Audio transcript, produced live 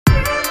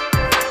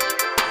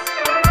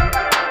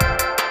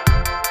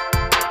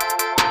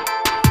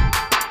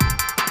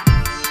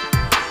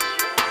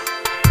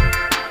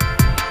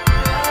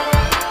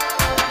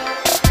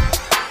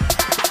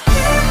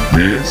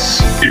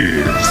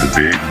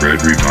Big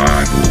Red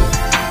Revival.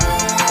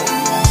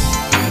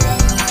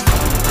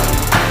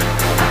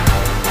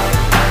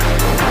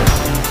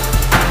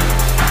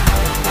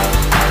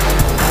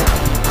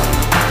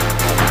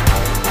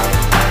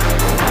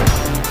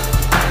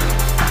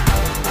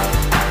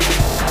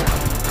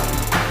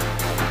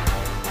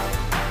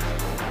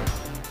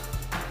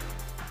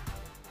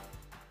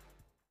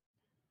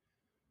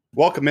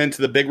 Welcome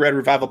into the Big Red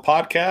Revival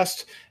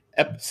podcast,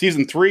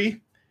 season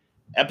 3,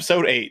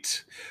 episode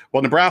 8.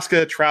 Well,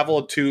 Nebraska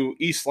traveled to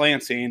East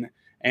Lansing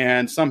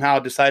and somehow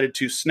decided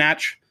to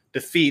snatch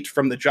defeat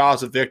from the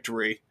jaws of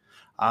victory.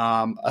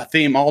 A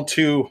theme all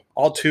too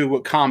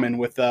common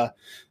with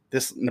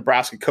this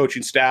Nebraska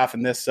coaching staff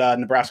and this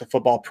Nebraska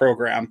football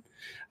program.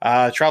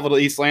 Traveled to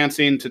East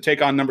Lansing to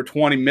take on number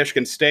 20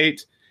 Michigan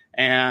State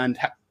and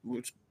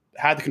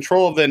had the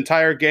control of the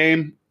entire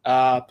game.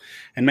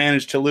 And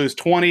managed to lose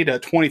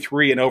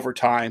 20-23 in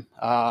overtime,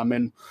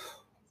 and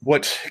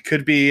what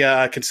could be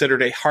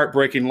considered a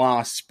heartbreaking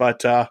loss.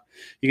 But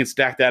you can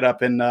stack that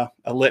up in a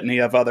litany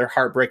of other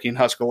heartbreaking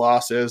Husker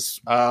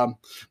losses. But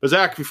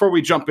Zach, before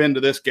we jump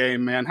into this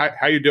game, man,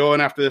 how you doing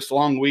after this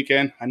long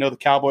weekend? I know the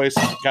Cowboys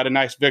got a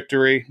nice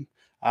victory,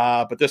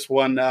 but this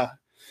one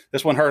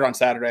hurt on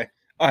Saturday.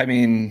 I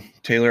mean,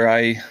 Taylor,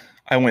 I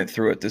went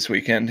through it this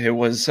weekend. It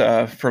was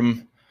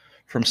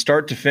from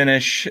start to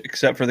finish,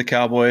 except for the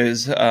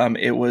Cowboys,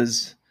 it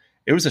was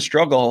a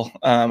struggle.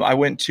 I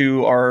went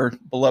to our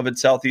beloved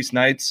Southeast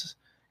Knights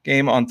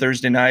game on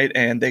Thursday night,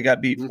 and they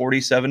got beat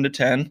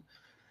 47-10.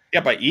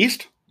 Yeah, by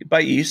East? By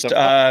East.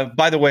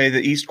 By the way,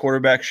 the East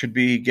quarterback should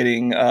be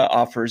getting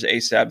offers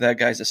ASAP. That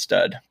guy's a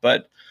stud.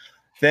 But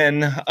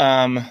then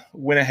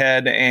went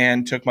ahead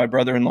and took my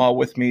brother-in-law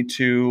with me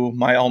to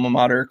my alma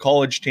mater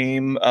college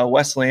team,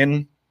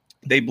 Wesleyan.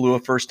 They blew a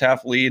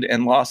first-half lead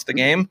and lost the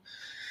game.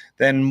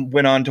 Then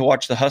went on to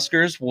watch the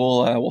Huskers.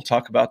 We'll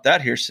talk about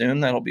that here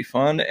soon. That'll be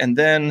fun. And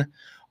then,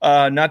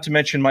 not to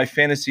mention, my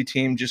fantasy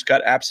team just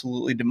got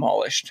absolutely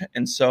demolished.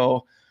 And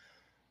so,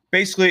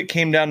 basically, it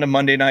came down to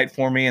Monday night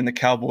for me, and the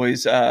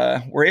Cowboys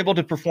were able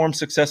to perform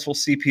successful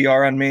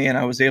CPR on me, and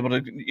I was able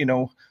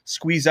to,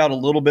 squeeze out a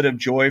little bit of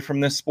joy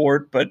from this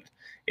sport. But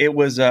it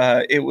was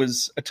a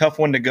tough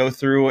one to go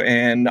through,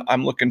 and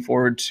I'm looking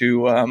forward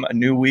to a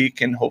new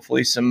week and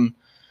hopefully some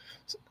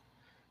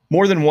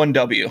more than one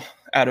W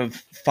out of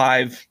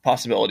 5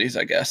 possibilities,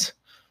 I guess.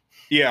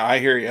 Yeah, I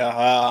hear you.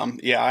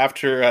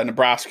 After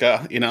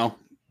Nebraska,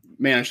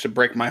 managed to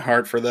break my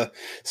heart for the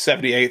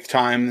 78th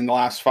time in the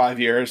last 5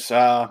 years.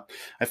 At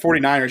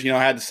 49ers,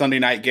 had the Sunday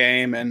night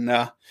game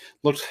and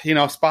looked,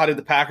 spotted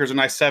the Packers a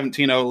nice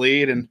 17-0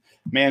 lead and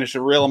managed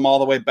to reel them all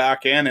the way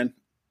back in and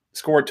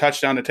scored a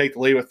touchdown to take the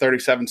lead with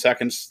 37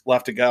 seconds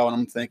left to go. And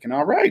I'm thinking,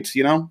 all right,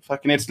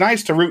 it's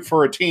nice to root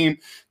for a team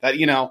that,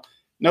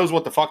 knows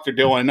what the fuck they're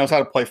doing and knows how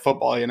to play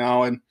football,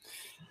 and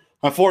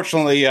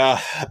unfortunately,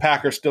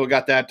 Packers still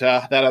got that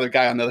other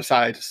guy on the other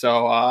side.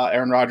 So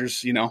Aaron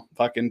Rodgers,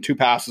 fucking 2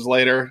 passes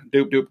later,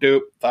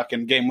 doop,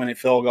 fucking game-winning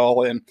field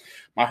goal, and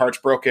my heart's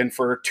broken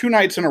for 2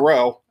 nights in a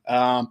row.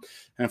 And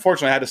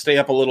unfortunately, I had to stay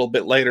up a little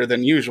bit later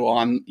than usual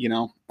on,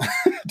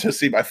 to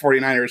see my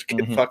 49ers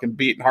get fucking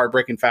beat in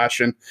heartbreaking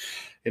fashion.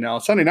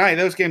 Sunday night,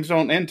 those games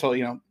don't end until,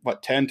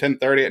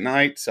 10:30 at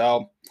night.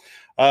 So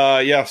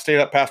stayed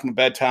up past my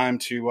bedtime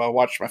to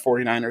watch my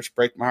 49ers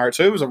break my heart.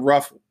 So it was a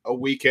rough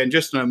weekend,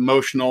 just an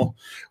emotional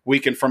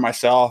weekend for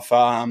myself.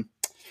 But,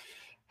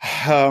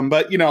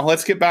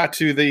 let's get back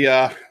to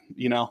the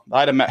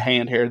item at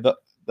hand here, the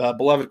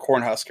beloved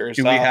Cornhuskers.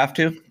 Do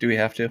we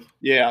have to?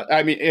 Yeah.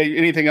 I mean,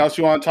 anything else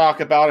you want to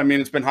talk about? I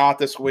mean, it's been hot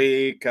this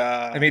week.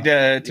 To make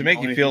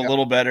you feel a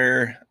little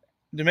better,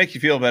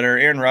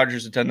 Aaron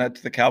Rodgers had done that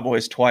to the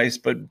Cowboys twice,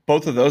 but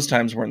both of those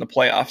times were in the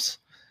playoffs.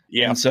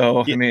 Yeah. And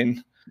so, yeah.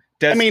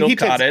 He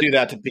tends to do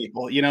that to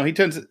people.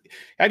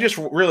 I just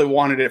really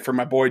wanted it for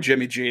my boy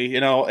Jimmy G.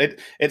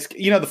 It's the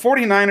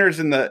 49ers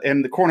and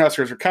the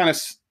Cornhuskers are kind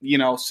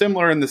of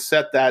similar in the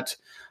set that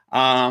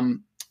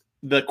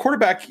the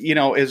quarterback,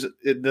 is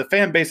the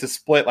fan base is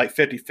split like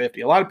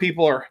 50-50. A lot of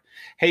people are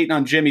hating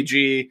on Jimmy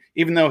G,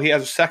 even though he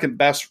has the second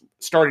best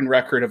starting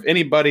record of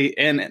anybody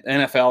in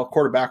NFL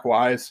quarterback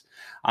wise.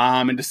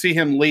 And to see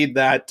him lead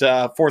that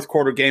fourth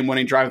quarter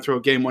game-winning drive through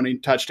a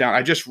game-winning touchdown,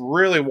 I just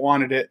really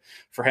wanted it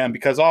for him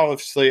because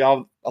obviously a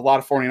lot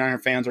of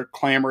 49er fans are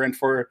clamoring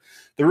for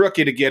the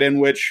rookie to get in,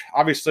 which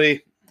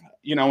obviously,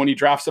 when you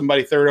draft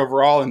somebody 3rd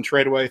overall and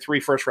trade away 3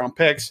 first-round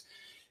picks,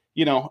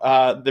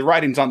 the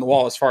writing's on the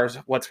wall as far as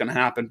what's going to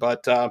happen.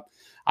 But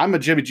I'm a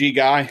Jimmy G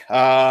guy,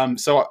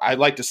 so I'd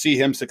like to see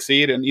him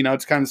succeed. And,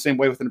 it's kind of the same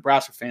way with the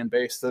Nebraska fan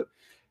base that,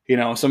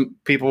 some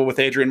people with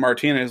Adrian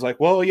Martinez like,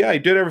 well, yeah, he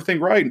did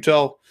everything right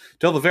until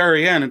the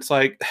very end. It's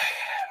like,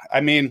 I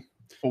mean,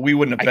 well, we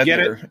wouldn't have been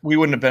there. We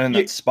wouldn't have been in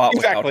that spot.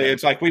 Exactly.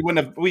 It's like we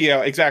wouldn't have.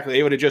 Exactly.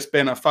 It would have just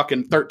been a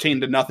fucking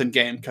 13-0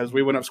 game because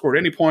we wouldn't have scored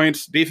any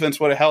points. Defense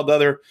would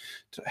have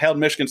held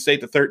Michigan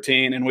State to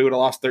 13, and we would have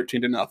lost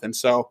 13-0.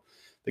 So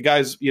the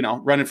guy's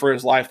running for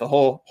his life the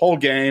whole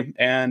game,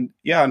 and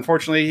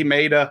unfortunately he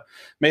made a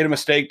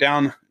mistake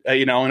down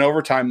in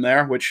overtime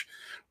there, which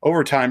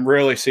overtime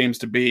really seems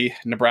to be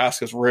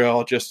Nebraska's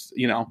real. Just,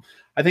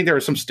 I think there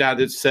was some stat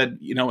that said,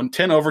 in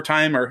 10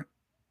 overtime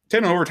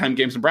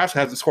games, Nebraska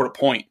hasn't scored a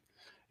point,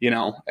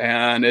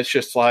 and it's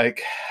just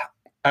like,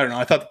 I don't know.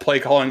 I thought the play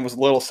calling was a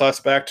little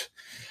suspect,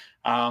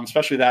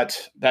 especially that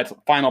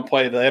final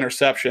play, the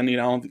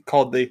interception,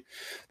 called the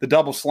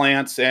double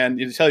slants. And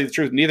to tell you the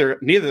truth, neither of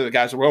the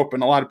guys were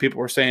open. A lot of people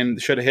were saying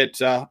they should have hit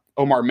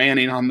Omar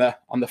Manning on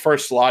the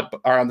first slot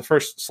or on the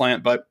first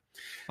slant, but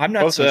I'm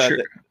not so sure.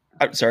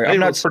 I'm sorry. I'm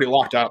not pretty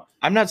locked up.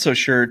 I'm not so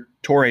sure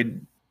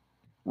Torrey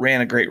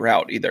ran a great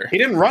route either. He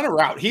didn't run a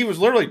route. He was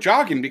literally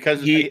jogging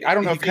because I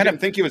don't know if he didn't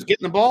think he was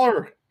getting the ball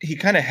or he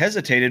kind of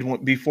hesitated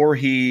before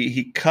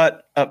he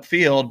cut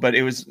upfield, but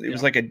it was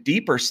like a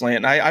deeper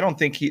slant. I don't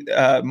think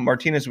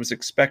Martinez was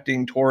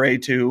expecting Torrey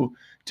to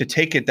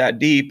take it that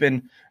deep.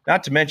 And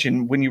not to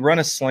mention when you run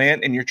a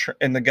slant and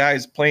and the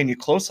guy's playing you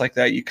close like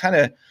that, you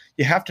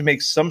have to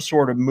make some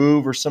sort of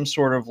move or some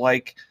sort of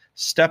like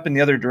step in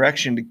the other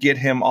direction to get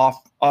him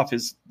off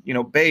his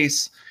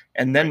base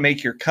and then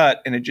make your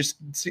cut. And it just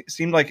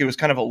seemed like it was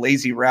kind of a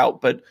lazy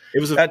route, but it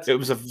was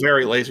a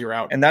very lazy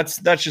route. And that's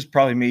just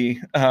probably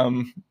me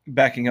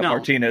backing up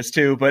Martinez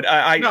too. But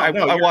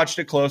I watched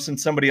it close and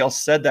somebody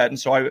else said that. And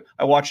so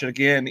I watched it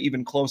again,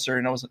 even closer.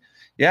 And I was like,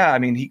 yeah, I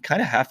mean, he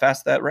kind of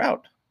half-assed that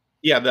route.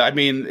 Yeah,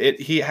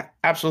 he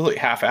absolutely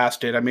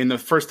half-assed it. I mean, the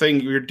first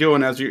thing you're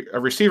doing as a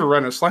receiver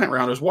running a slant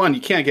route is, one,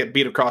 you can't get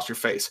beat across your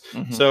face.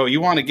 Mm-hmm. So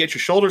you want to get your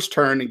shoulders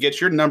turned and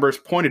get your numbers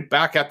pointed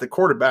back at the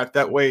quarterback.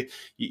 That way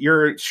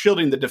you're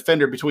shielding the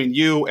defender between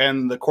you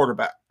and the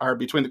quarterback, or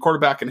between the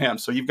quarterback and him.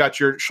 So you've got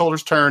your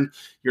shoulders turned.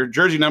 Your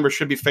jersey number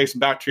should be facing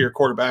back to your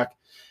quarterback.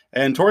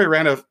 And Torrey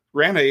ran a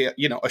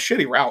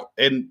shitty route.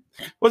 And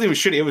it wasn't even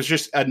shitty. It was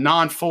just a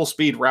non-full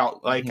speed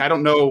route. Like, mm-hmm. I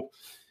don't know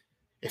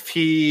if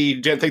he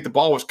didn't think the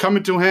ball was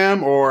coming to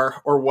him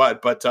or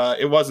what, but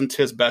it wasn't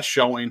his best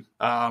showing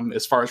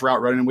as far as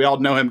route running. We all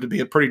know him to be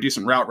a pretty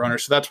decent route runner,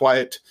 so that's why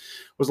it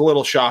was a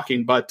little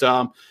shocking. But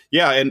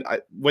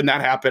when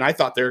that happened, I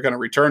thought they were going to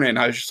return it, and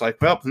I was just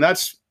like, well, and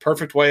that's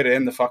perfect way to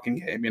end the fucking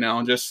game,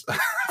 just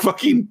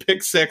fucking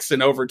pick six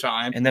in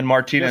overtime. And then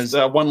Martinez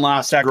one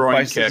last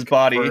sacrificed his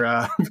body.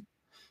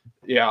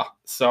 Yeah.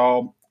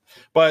 So,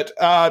 but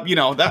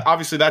that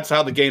obviously that's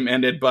how the game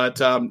ended, but.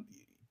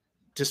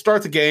 To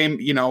start the game,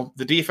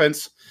 the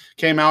defense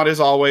came out as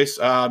always.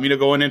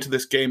 Going into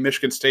this game,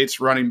 Michigan State's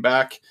running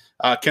back,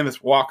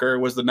 Kenneth Walker,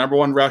 was the number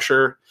one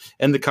rusher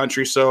in the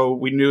country. So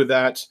we knew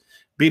that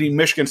beating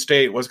Michigan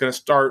State was going to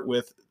start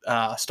with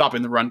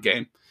stopping the run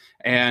game.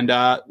 And,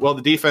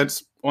 the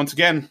defense, once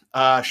again,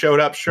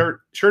 showed up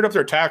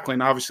their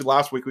tackling. Obviously,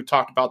 last week we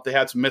talked about they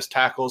had some missed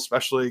tackles,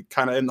 especially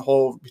kind of in the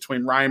hole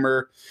between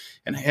Reimer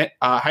and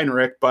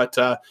Heinrich. But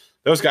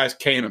those guys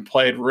came and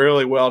played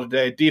really well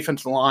today.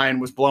 Defensive line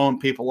was blowing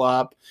people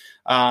up.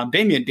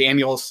 Damian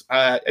Daniels,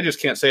 I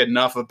just can't say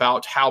enough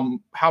about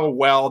how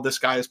well this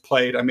guy has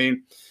played. I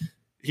mean,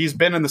 he's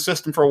been in the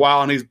system for a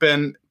while, and he's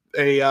been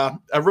a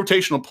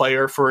rotational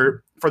player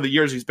for the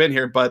years he's been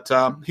here, but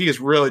he has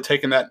really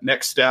taken that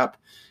next step.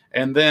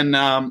 And then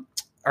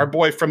our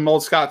boy from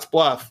Old Scotts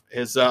Bluff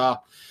is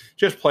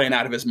just playing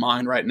out of his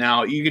mind right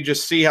now. You could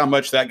just see how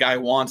much that guy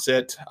wants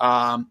it.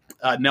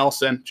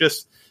 Nelson,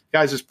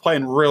 guys is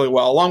playing really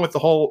well, along with the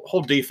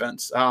whole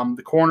defense.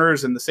 The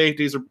corners and the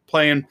safeties are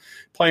playing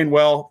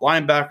well.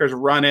 Linebackers are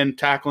running,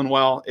 tackling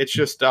well. It's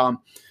just my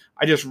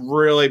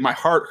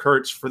heart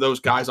hurts for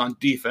those guys on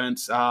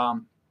defense.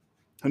 And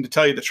to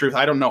tell you the truth,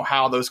 I don't know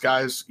how those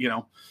guys,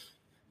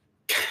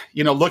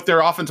 look their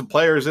offensive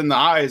players in the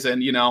eyes,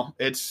 and you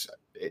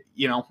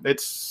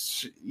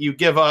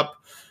give up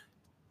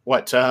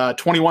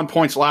 21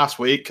 points last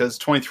week because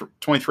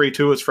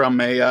 23-2 was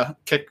from a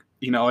kick.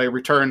 A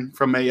return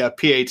from a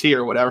PAT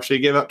or whatever. So you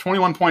gave up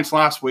 21 points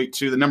last week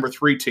to the number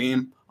 3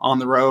 team on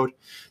the road.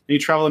 Then you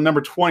travel to the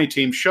number 20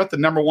 team, shut the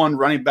number 1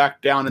 running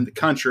back down in the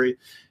country,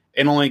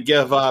 and only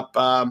give up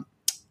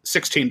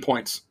 16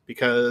 points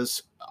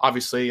because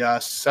obviously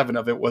 7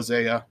 of it was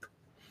a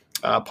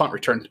punt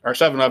return, or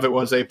 7 of it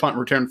was a punt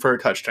return for a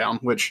touchdown,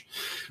 which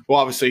we'll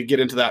obviously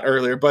get into that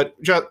earlier. But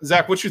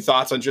Zach, what's your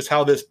thoughts on just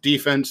how this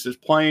defense is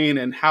playing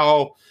and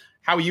how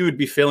you would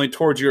be feeling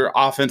towards your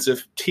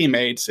offensive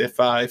teammates if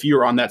you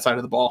were on that side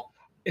of the ball?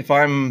 If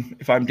I'm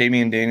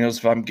Damian Daniels,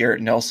 if I'm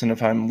Garrett Nelson,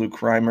 if I'm Luke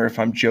Reimer, if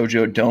I'm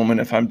JoJo Doman,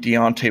 if I'm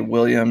Deontay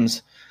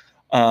Williams,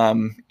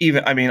 I'll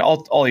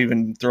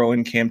even throw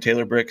in Cam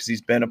Taylor-Britt because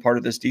he's been a part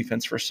of this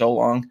defense for so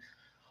long.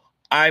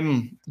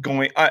 I'm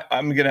going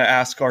to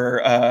ask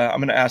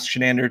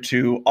Shenander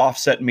to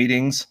offset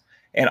meetings,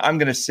 and I'm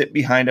going to sit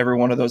behind every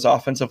one of those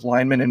offensive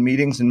linemen in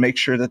meetings and make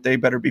sure that they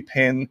better be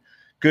paying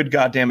good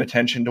goddamn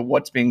attention to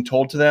what's being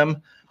told to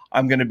them.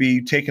 I'm going to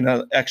be taking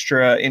an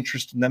extra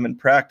interest in them in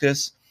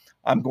practice.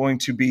 I'm going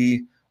to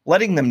be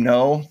letting them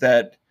know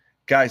that,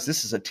 guys,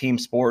 this is a team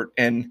sport.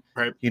 And,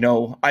 right.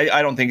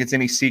 I don't think it's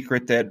any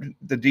secret that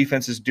the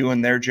defense is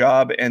doing their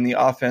job and the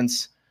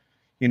offense,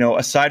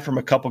 aside from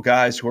a couple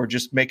guys who are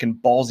just making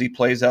ballsy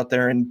plays out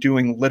there and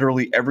doing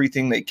literally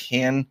everything they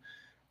can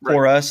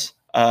for us.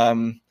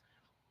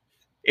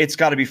 it's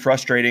got to be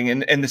frustrating.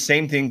 And the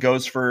same thing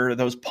goes for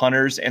those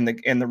punters and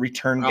the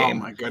return game.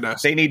 Oh my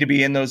goodness. They need to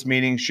be in those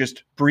meetings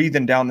just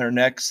breathing down their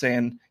necks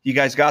saying, you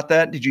guys got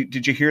that? Did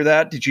you hear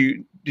that?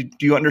 Do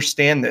you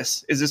understand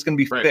this? Is this going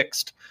to be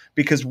fixed?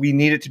 Because we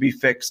need it to be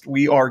fixed.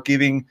 We are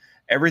giving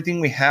everything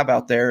we have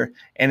out there,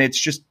 and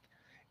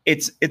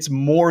it's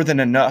more than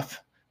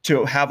enough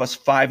to have us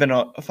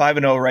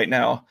 5-0 right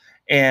now.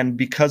 And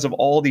because of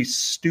all these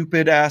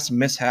stupid ass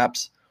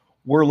mishaps,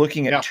 we're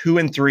looking at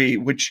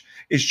 2-3, which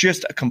is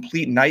just a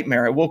complete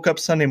nightmare. I woke up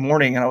Sunday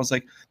morning and I was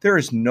like, there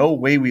is no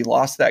way we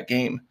lost that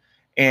game.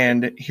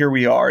 And here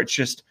we are. It's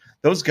just,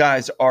 those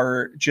guys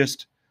are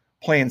just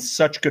playing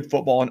such good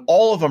football, and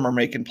all of them are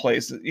making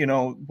plays,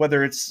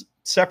 whether it's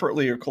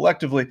separately or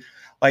collectively.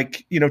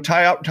 Like,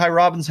 Ty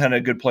Robbins had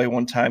a good play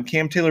one time.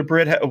 Cam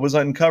Taylor-Britt was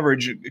on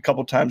coverage a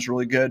couple times,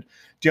 really good.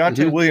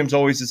 Deontay Williams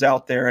always is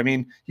out there. I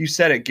mean, you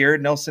said it,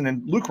 Garrett Nelson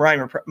and Luke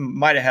Reimer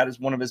might have had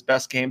one of his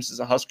best games as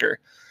a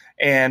Husker.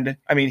 And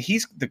I mean,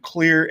 he's the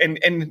clear,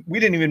 and we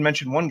didn't even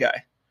mention one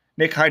guy,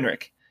 Nick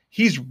Heinrich.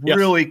 He's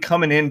really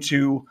coming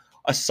into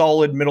a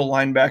solid middle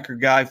linebacker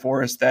guy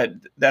for us that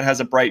has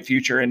a bright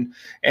future. And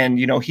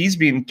he's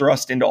being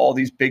thrust into all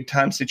these big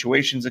time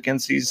situations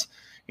against these,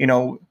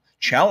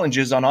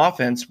 challenges on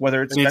offense,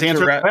 whether it's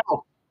Spencer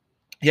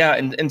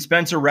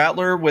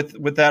Rattler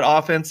with that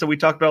offense that we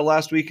talked about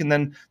last week, and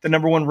then the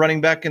number one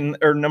running back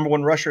or number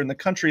one rusher in the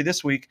country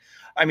this week.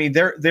 I mean,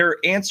 they're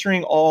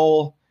answering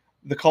all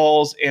the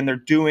calls, and they're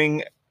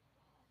doing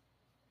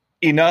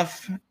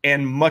enough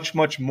and much,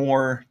 much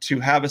more to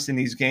have us in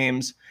these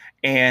games,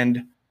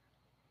 and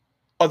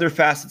other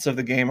facets of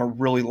the game are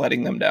really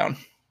letting them down.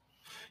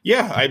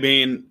 Yeah, I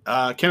mean,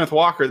 Kenneth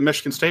Walker, the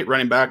Michigan State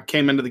running back,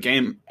 came into the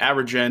game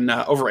averaging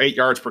over 8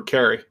 yards per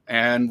carry,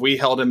 and we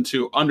held him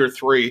to under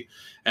 3,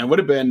 and would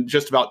have been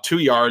just about 2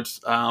 yards,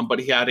 but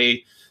he had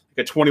a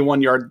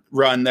 21-yard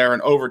run there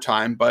in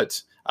overtime.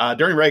 But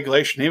during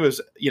regulation, he was,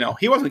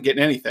 he wasn't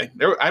getting anything.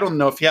 I don't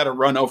know if he had a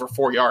run over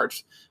 4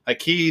 yards.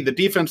 The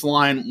defensive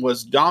line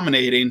was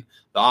dominating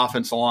the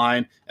offensive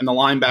line, and the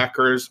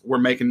linebackers were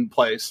making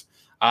plays.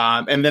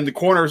 And then the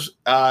corners,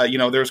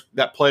 there's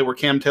that play where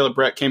Cam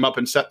Taylor-Britt came up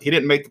and he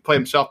didn't make the play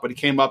himself, but he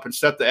came up and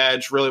set the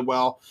edge really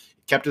well,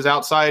 kept his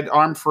outside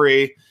arm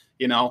free,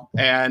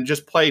 and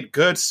just played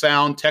good,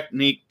 sound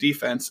technique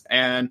defense.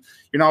 And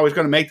you're not always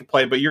going to make the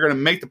play, but you're going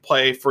to make the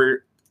play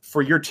for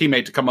your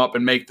teammate to come up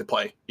and make the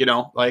play,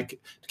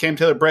 like Cam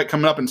Taylor-Britt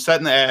coming up and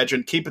setting the edge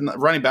and keeping the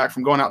running back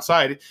from going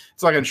outside.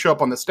 It's not going to show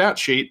up on the stat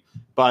sheet,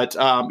 but,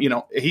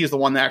 he's the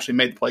one that actually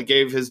made the play,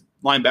 gave his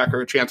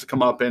linebacker a chance to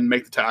come up and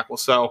make the tackle.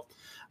 So,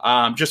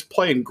 just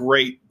playing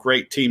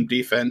great team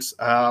defense.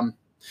 We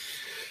kind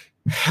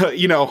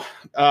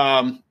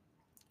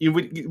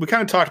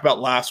of talked about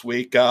last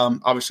week,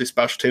 obviously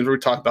special teams. We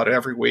talk about it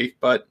every week,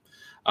 but,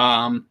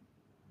 I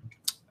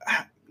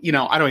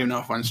don't even know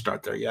if I want to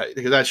start there yet,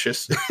 because that's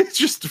just, it's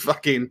just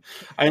fucking,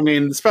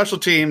 the special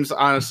teams,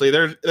 honestly,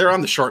 they're on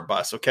the short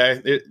bus.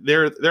 Okay.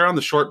 They're on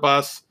the short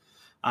bus.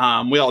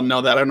 We all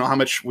know that. I don't know how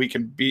much we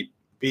can beat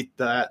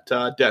that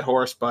dead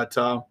horse, but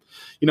I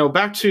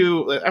want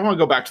to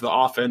go back to the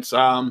offense.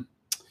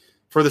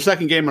 For the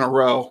second game in a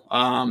row,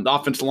 the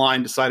offensive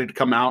line decided to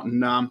come out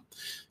and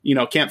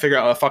can't figure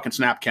out a fucking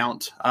snap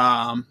count.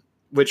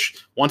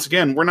 Which once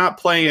again, we're not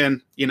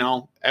playing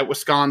at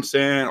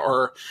Wisconsin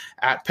or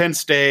at Penn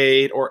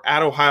State or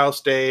at Ohio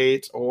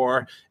State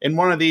or in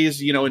one of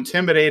these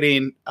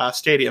intimidating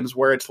stadiums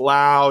where it's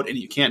loud and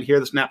you can't hear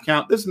the snap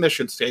count. This is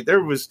Michigan State.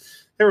 There was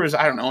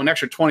I don't know, an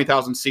extra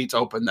 20,000 seats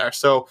open there,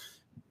 so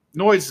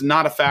noise is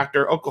not a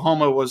factor.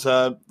 Oklahoma was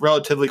a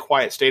relatively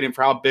quiet stadium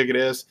for how big it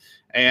is.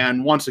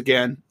 And once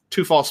again,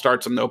 2 false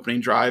starts on the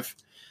opening drive.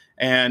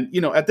 And,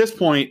 at this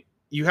point,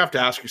 you have to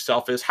ask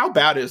yourself how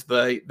bad is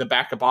the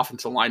backup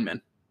offensive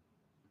lineman?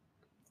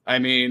 I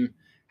mean,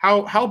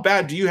 how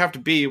bad do you have to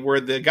be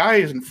where the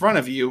guys in front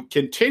of you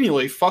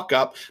continually fuck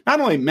up, not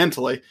only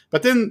mentally,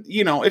 but then,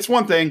 it's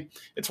one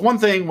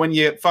thing when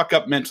you fuck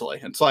up mentally.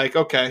 It's like,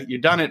 okay,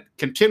 you've done it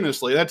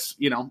continuously. That's,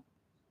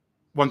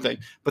 one thing.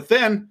 But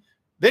then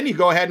you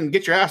go ahead and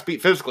get your ass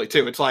beat physically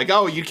too. It's like,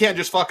 oh, you can't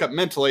just fuck up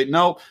mentally.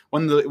 No,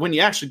 when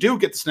you actually do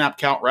get the snap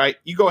count right,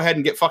 you go ahead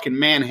and get fucking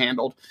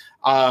manhandled.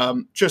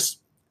 It's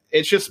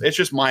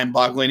just mind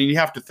boggling. And you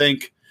have to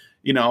think,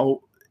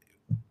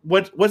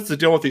 what's the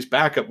deal with these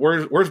backup?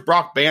 Where's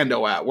Brock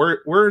Bando at?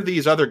 Where are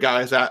these other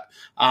guys at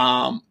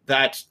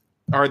that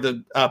are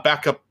the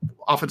backup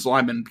offensive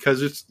linemen?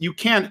 Because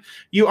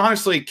you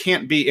honestly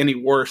can't be any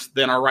worse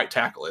than our right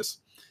tackle is.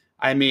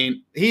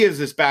 He is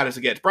as bad as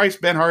it gets. Bryce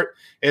Benhart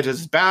is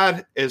as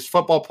bad as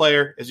football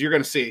player as you're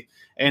going to see.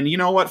 And you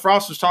know what?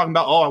 Frost was talking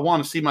about, I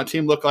want to see my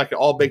team look like an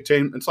all Big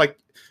Ten. It's like,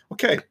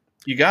 okay,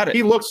 you got it.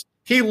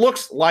 He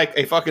looks like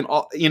a fucking,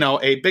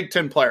 a Big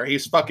Ten player.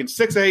 He's fucking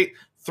 6'8",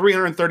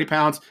 330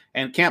 pounds,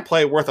 and can't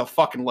play worth a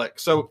fucking lick.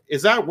 So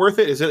is that worth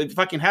it? Is it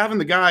fucking having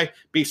the guy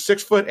be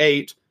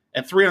 6'8"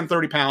 and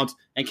 330 pounds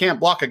and can't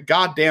block a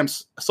goddamn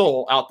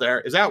soul out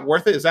there? Is that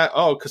worth it? Is that,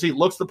 because he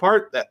looks the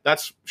part?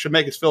 That should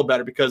make us feel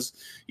better, because,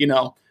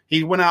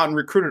 he went out and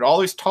recruited all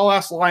these tall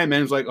ass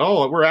linemen. It's like,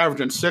 oh, we're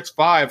averaging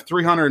 6'5",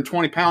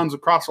 320 pounds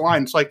across the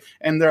line. It's like,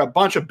 and they're a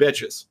bunch of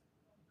bitches.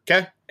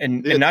 Okay.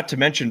 And not to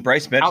mention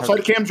Bryce Benhart. Outside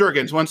of Cam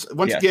Jurgens. Once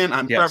again,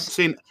 I'm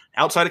referencing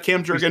outside of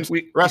Cam Jurgens.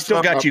 We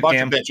still got you,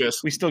 Cam.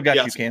 We still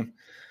got you, Cam.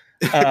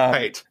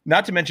 Right.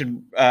 Not to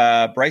mention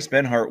Bryce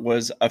Benhart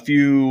was a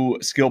few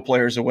skill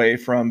players away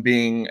from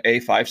being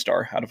a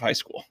 5-star out of high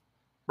school.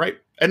 Right.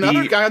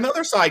 Another guy on the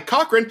other side,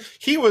 Cochran,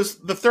 he was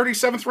the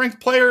 37th ranked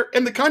player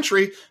in the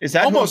country. Is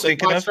that almost who I'm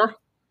thinking of?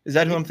 Is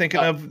that who I'm thinking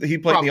of? He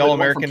played in the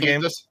All-American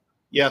game?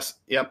 Yes.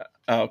 Yep.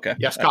 Oh, okay.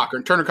 Yes,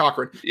 Cochran, Turner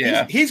Cochran.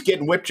 Yeah. He's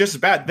getting whipped just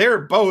as bad. They're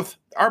both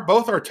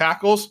our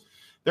tackles.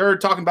 They're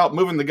talking about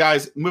moving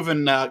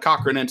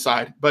Cochran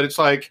inside. But it's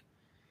like,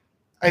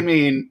 I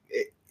mean,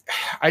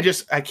 I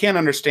can't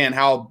understand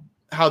how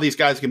these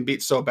guys can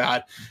beat so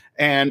bad.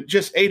 And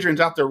just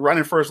Adrian's out there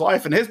running for his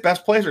life, and his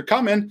best plays are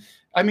coming.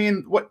 I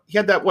mean, he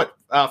had that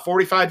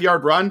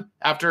 45-yard run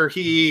after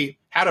he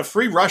had a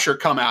free rusher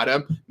come at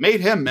him,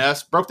 made him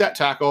miss, broke that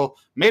tackle,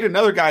 made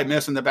another guy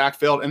miss in the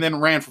backfield, and then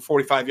ran for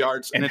 45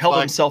 yards. And held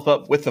himself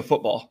up with the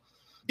football.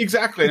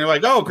 Exactly. And they're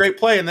like, oh, great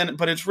play.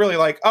 But it's really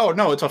like, oh,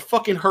 no, it's a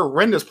fucking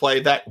horrendous play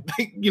that,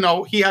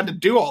 he had to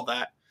do all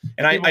that.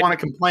 And I want to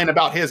complain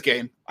about his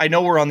game. I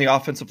know we're on the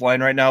offensive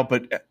line right now,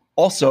 but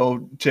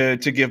also to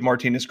give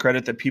Martinez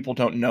credit that people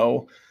don't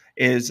know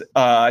is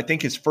I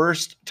think his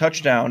first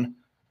touchdown,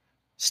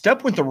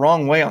 Step went the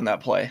wrong way on that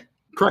play.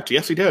 Correct.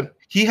 Yes, he did.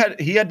 He had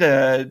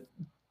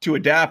to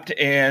adapt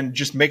and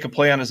just make a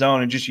play on his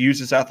own and just use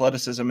his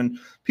athleticism. And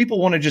people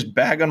want to just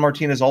bag on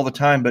Martinez all the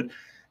time, but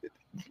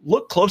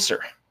look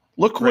closer.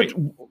 Look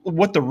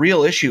what the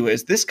real issue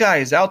is. This guy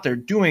is out there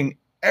doing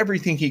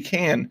everything he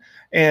can,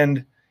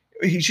 and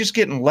he's just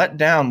getting let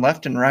down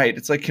left and right.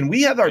 It's like, can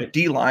we have our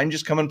D-line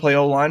just come and play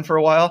O-line for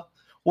a while?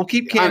 We'll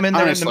keep Cam in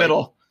there in the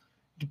middle.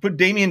 Put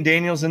Damian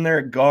Daniels in there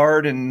at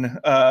guard, and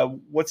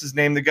what's his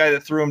name? The guy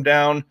that threw him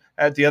down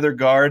at the other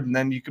guard, and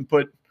then you can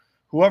put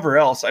whoever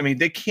else. I mean,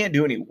 they can't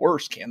do any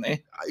worse, can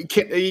they?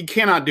 You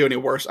cannot do any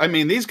worse. I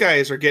mean, these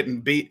guys are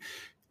getting beat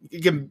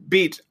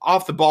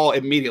off the ball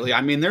immediately. I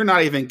mean, they're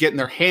not even getting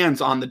their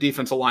hands on the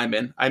defensive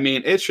linemen. I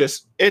mean, it's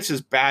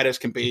as bad as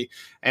can be.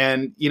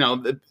 And,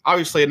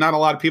 obviously not a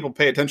lot of people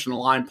pay attention to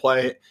line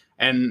play,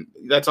 and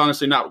that's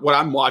honestly not what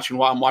I'm watching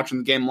while I'm watching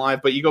the game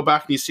live. But you go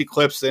back and you see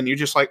clips, and you're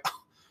just like,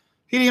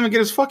 he didn't even get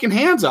his fucking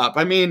hands up.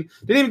 I mean,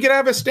 didn't even get out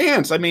of his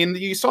stance. I mean,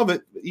 you saw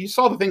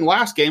the thing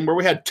last game where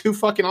we had two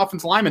fucking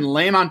offensive linemen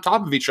laying on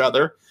top of each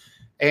other,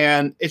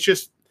 and it's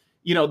just,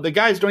 the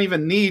guys don't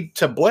even need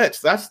to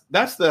blitz. That's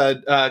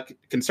the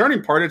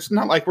concerning part. It's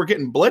not like we're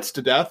getting blitzed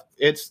to death.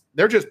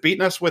 They're just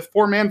beating us with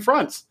 4-man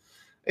fronts.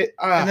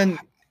 And then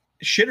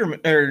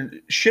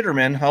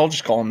Shitterman, I'll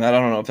just call him that. I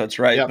don't know if that's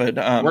right,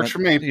 but works for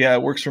me. Yeah,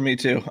 it works for me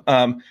too.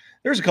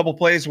 There's a couple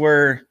plays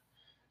where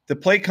the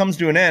play comes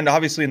to an end,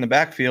 obviously in the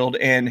backfield,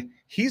 and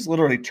he's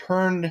literally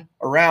turned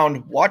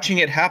around watching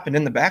it happen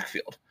in the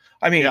backfield.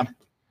 I mean,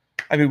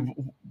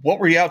 what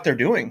were you out there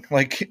doing?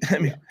 Like,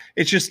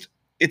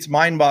 it's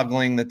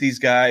mind-boggling that these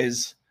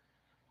guys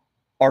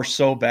are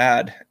so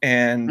bad,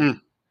 and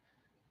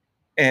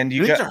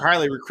these are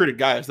highly recruited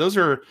guys. Those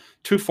are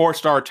 2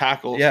 4-star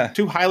tackles. Yeah.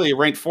 2 highly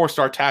ranked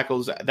 4-star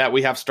tackles that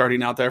we have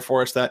starting out there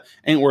for us that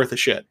ain't worth a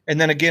shit.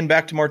 And then again,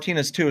 back to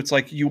Martinez too. It's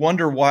like, you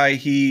wonder why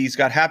he's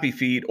got happy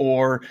feet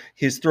or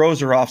his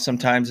throws are off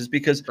sometimes, is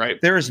because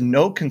there is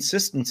no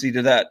consistency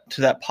to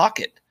that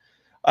pocket.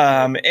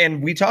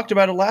 And we talked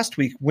about it last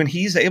week. When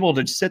he's able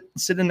to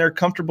sit in there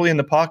comfortably in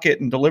the pocket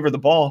and deliver the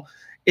ball,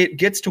 it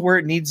gets to where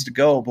it needs to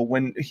go. But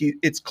when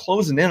it's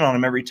closing in on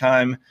him every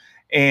time,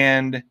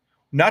 and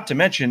not to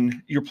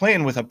mention you're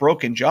playing with a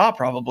broken jaw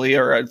probably,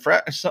 or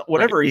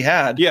whatever he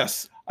had.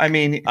 Yes. I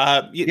mean,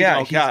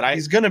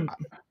 he's going to.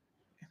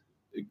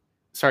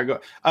 Sorry, go.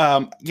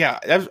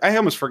 I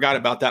almost forgot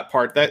about that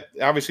part. That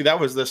obviously that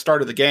was the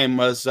start of the game.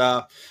 Was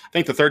I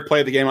think the third play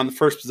of the game on the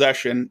first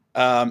possession.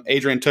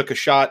 Adrian took a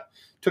shot,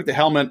 took the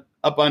helmet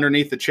up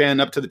underneath the chin,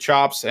 up to the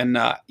chops, and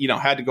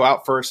had to go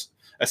out for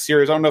a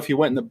series. I don't know if he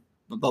went in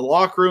the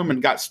locker room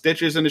and got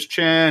stitches in his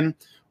chin,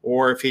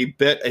 or if he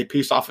bit a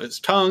piece off of his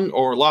tongue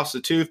or lost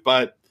a tooth,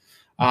 but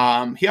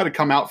he had to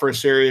come out for a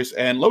series,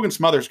 and Logan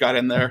Smothers got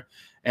in there.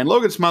 And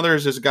Logan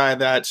Smothers is a guy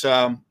that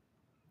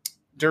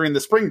during the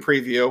spring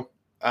preview,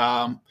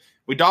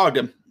 we dogged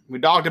him. We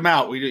dogged him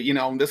out.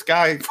 This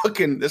guy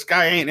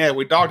ain't it.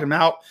 We dogged him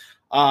out.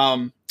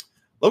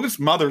 Logan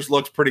Smothers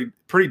looks pretty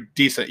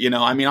decent.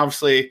 I mean,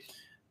 obviously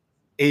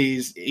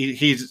he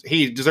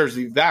deserves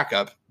the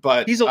backup,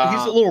 but he's a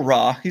little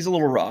raw. He's a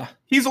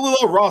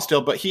little raw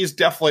still, but he's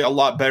definitely a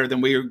lot better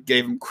than we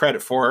gave him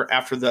credit for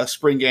after the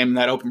spring game in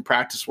that open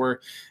practice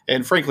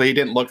and frankly, he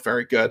didn't look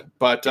very good,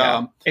 but,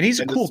 and he's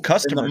a cool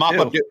customer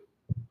too.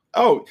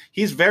 Oh,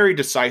 he's very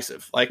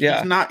decisive. Like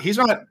he's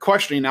not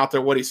questioning out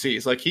there what he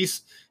sees. Like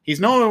he's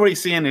knowing what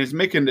he's seeing and he's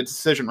making the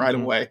decision right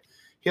away.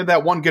 He had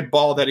that one good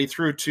ball that he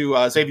threw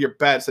to Xavier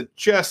Betts that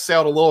just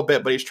sailed a little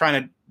bit, but he's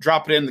trying to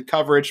drop it in the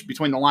coverage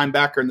between the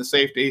linebacker and the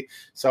safety.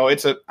 So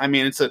it's a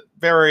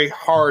very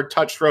hard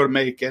touch throw to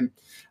make. And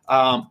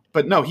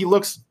But no, he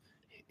looks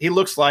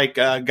like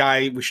a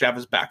guy we should have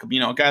as backup.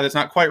 A guy that's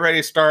not quite ready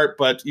to start,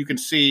 but you can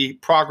see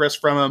progress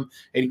from him,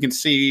 and you can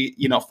see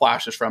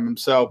flashes from him.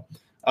 So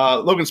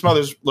Logan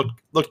Smothers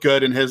looked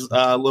good in his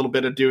little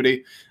bit of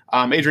duty.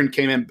 Adrian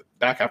came in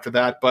back after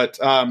that, but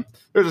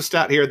there's a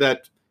stat here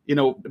that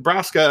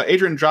Nebraska,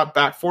 Adrian dropped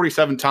back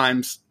 47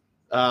 times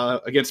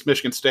against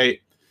Michigan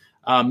State.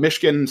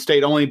 Michigan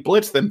State only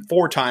blitzed them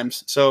 4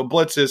 times, so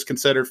blitz is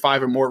considered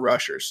 5 or more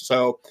rushers.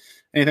 So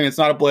anything that's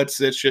not a blitz,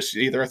 it's just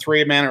either a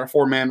 3-man or a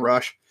 4-man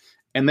rush.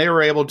 And they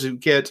were able to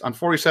get, on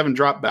 47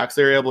 dropbacks,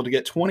 they were able to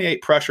get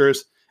 28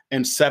 pressures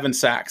and 7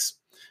 sacks.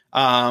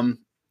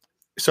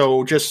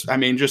 So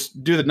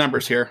just do the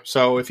numbers here.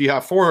 So if you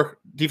have 4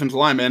 defensive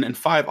linemen and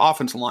 5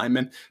 offensive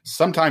linemen,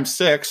 sometimes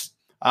 6,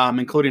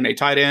 including a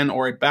tight end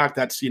or a back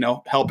that's,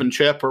 helping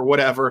chip or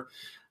whatever,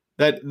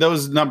 that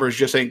those numbers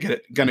just ain't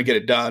going to get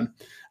it done.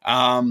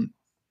 So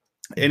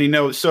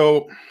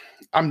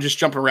I'm just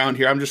jumping around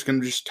here. I'm just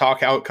going to just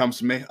talk how it comes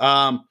to me.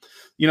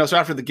 So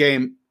after the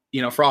game,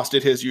 Frost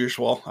did his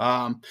usual.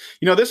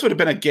 This would have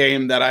been a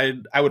game that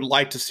I would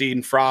like to see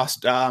in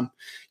Frost,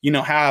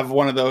 have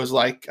one of those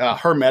like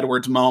Herm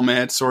Edwards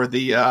moments, or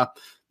the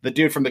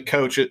dude from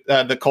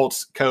the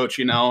Colts coach,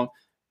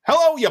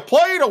 hello, you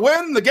play to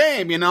win the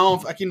game,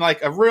 fucking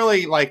like a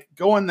really like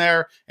go in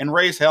there and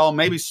raise hell,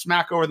 maybe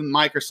smack over the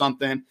mic or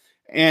something.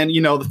 And,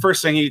 the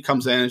first thing he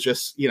comes in is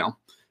just,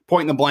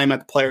 pointing the blame at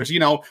the players,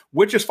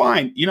 which is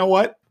fine. You know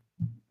what?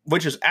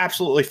 Which is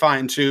absolutely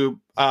fine to,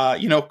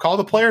 call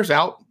the players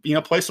out,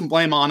 place some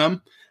blame on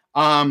them.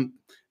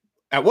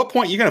 At what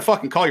point are you going to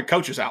fucking call your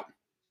coaches out?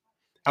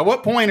 At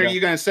what point are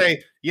you going to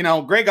say,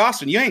 Greg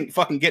Austin, you ain't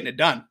fucking getting it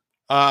done.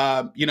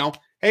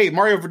 Hey,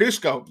 Mario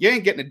Verduzco, you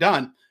ain't getting it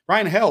done.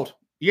 Ryan Held,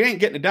 you ain't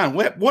getting it done.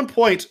 At one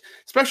point,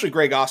 especially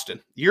Greg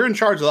Austin, you're in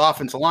charge of the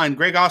offensive line.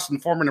 Greg Austin,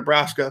 former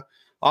Nebraska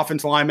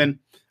offensive lineman,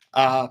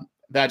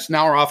 that's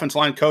now our offensive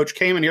line coach,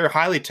 came in here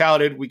highly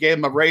touted. We gave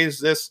him a raise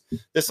this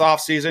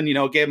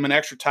offseason, gave him an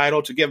extra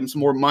title to give him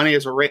some more money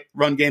as a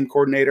run game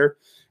coordinator,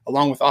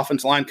 along with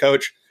offensive line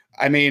coach.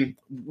 I mean,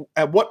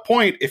 at what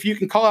point, if you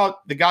can call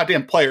out the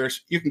goddamn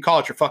players, you can call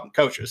out your fucking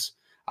coaches.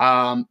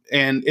 And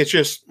it's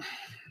just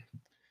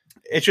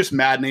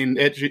maddening.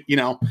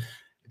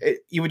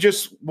 You would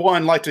just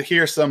like to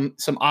hear some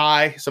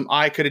I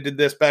could have did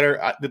this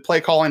better. The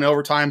play calling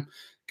overtime,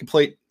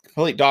 complete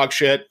dog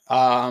shit.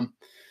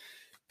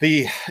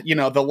 The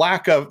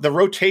lack of the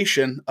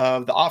rotation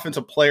of the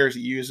offensive players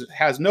you use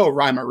has no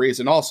rhyme or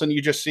reason. All of a sudden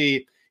you just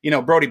see,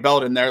 Brody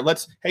Belt in there.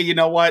 Hey, you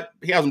know what?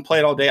 He hasn't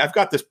played all day. I've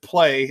got this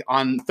play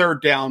on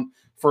 3rd down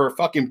for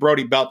fucking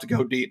Brody Belt to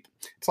go deep.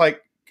 It's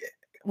like,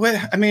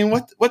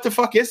 what the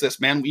fuck is this,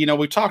 man?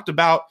 We talked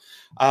about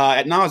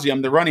ad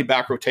nauseum the running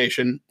back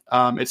rotation.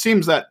 It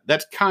seems that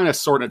that's kind of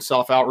sorted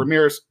itself out.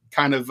 Ramirez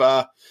kind of,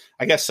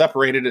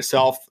 separated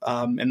itself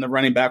in the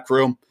running back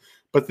room.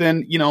 But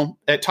then,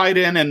 at tight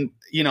end and,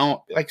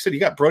 like I said, you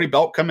got Brody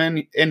Belt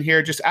coming in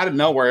here just out of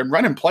nowhere and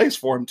running plays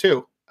for him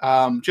too.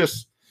 I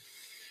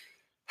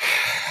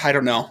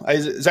don't know.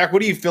 Zach,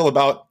 what do you feel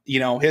about,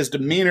 his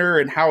demeanor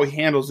and how he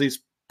handles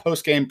these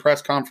post-game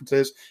press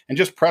conferences and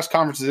just press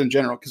conferences in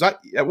general? Because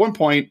at one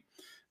point,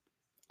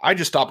 I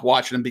just stopped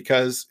watching him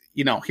because,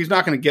 he's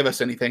not going to give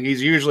us anything.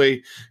 He's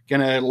usually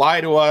going to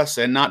lie to us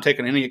and not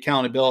taking any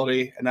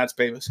accountability, and that's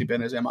basically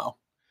been his MO.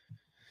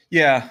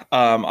 Yeah,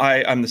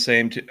 I'm the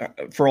same.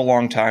 For a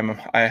long time,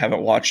 I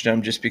haven't watched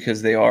them just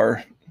because they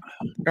are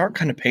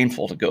kind of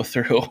painful to go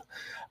through.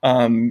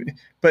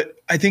 But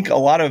I think a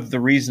lot of the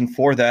reason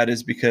for that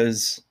is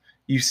because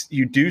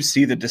you do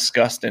see the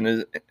disgust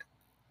in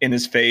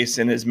his face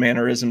and his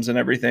mannerisms and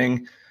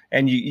everything,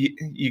 and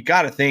you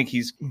got to think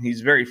he's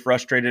very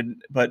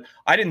frustrated. But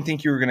I didn't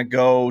think you were going to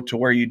go to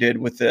where you did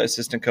with the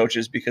assistant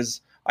coaches,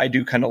 because I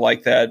do kind of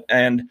like that.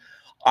 And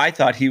I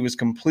thought he was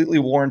completely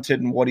warranted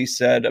in what he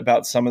said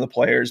about some of the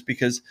players,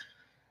 because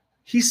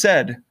he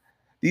said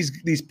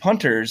these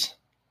punters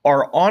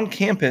are on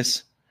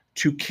campus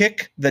to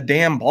kick the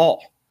damn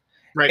ball.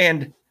 Right.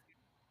 And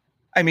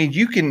I mean,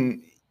 you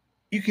can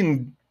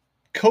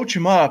coach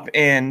them up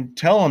and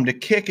tell them to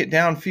kick it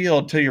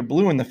downfield till you're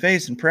blue in the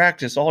face in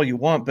practice all you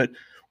want. But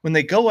when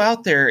they go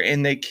out there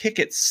and they kick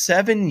it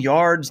 7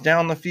 yards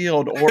down the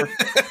field, or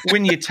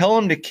when you tell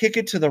them to kick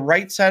it to the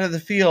right side of the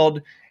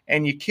field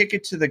and you kick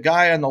it to the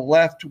guy on the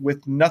left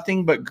with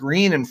nothing but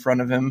green in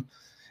front of him,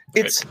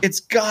 it's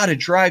got to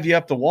drive you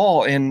up the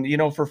wall. And,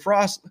 for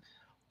Frost,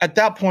 at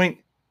that point,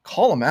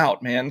 call him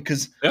out, man.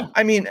 Because,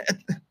 I mean,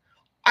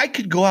 I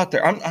could go out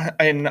there.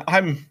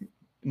 I'm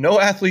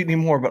no athlete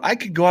anymore, but I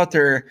could go out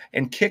there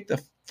and kick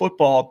the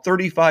football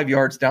 35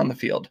 yards down the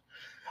field.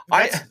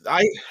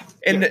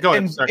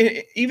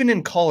 Even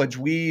in college,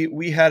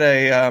 we had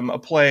a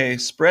play,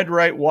 spread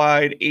right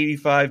wide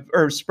 85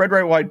 or spread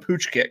right wide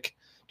pooch kick.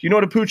 Do you know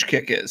what a pooch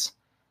kick is?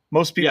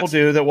 Most people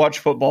do that watch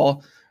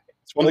football.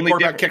 It's when the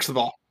quarterback kicks the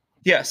ball.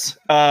 Yes.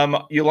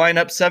 You line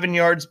up 7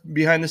 yards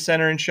behind the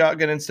center in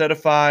shotgun instead of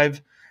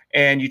 5,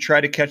 and you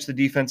try to catch the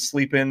defense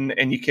sleeping,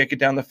 and you kick it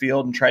down the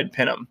field and try to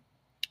pin them.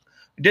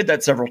 I did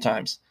that several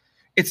times.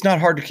 it's not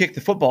hard to kick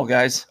the football,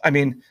 guys. I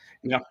mean,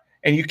 Yeah.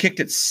 and you kicked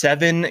it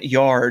 7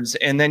 yards,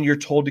 and then you're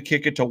told to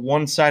kick it to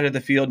one side of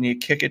the field, and you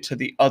kick it to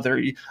the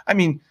other. I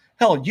mean,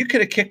 hell, you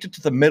could have kicked it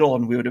to the middle,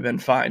 and we would have been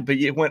fine. But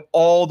you went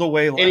all the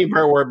way left.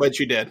 Anywhere, but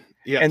you did.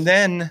 Yeah. And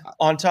then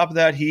on top of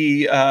that,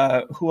 he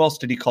who else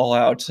did he call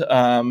out?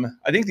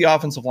 I think the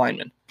offensive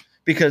lineman,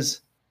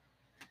 because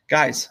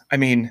guys, I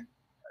mean,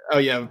 oh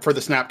yeah, for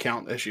the snap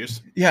count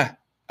issues. Yeah,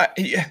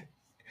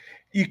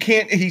 you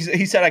can't.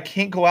 He said, I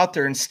can't go out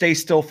there and stay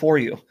still for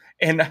you.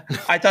 And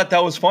I thought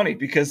that was funny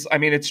because, I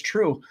mean, it's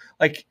true.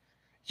 Like,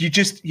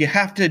 you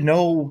have to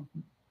know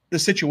the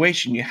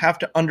situation. You have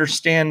to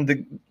understand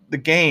the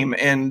game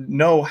and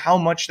know how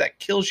much that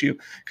kills you.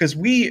 Because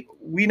we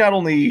not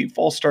only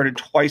false started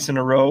twice in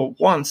a row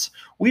once,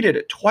 we did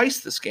it twice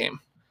this game.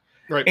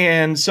 Right.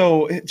 And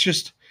so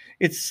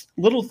it's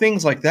little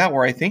things like that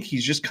where I think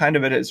he's just kind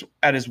of at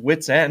his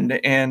wit's end.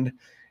 And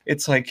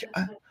it's like,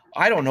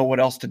 I don't know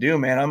what else to do,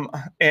 man.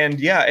 And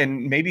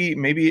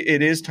maybe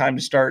it is time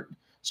to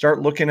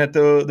start looking at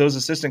those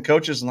assistant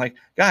coaches and like,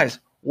 guys,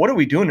 what are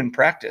we doing in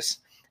practice?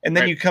 And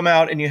then you come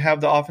out and you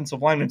have the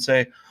offensive lineman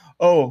say,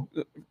 oh,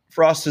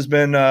 Frost has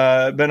been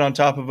on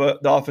top of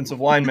the offensive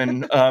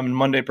lineman in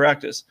Monday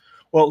practice.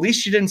 Well, at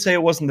least you didn't say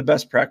it wasn't the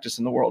best practice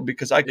in the world,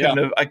 because I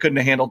couldn't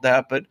have handled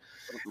that. But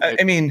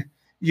I mean,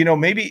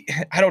 maybe,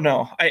 I don't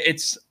know.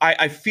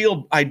 I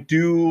feel I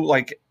do,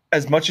 like,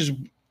 as much as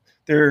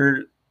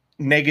their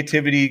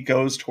negativity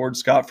goes towards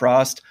Scott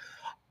Frost,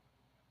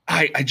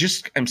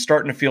 I'm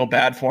starting to feel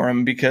bad for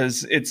him,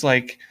 because it's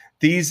like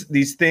these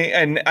things,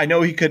 and I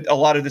know a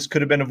lot of this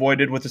could have been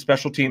avoided with a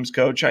special teams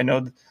coach. I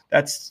know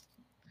that's,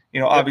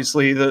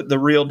 obviously the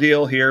real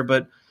deal here,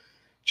 but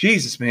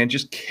Jesus, man,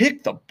 just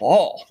kick the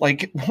ball.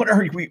 Like, what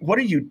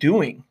are you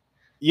doing?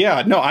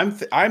 Yeah, no,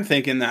 I'm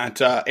thinking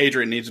that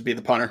Adrian needs to be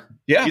the punter.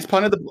 Yeah, he's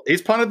punted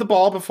the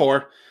ball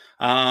before.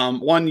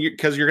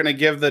 Because you're going to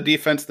give the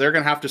defense, they're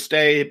going to have to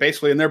stay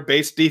basically in their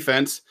base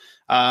defense.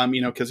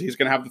 Because he's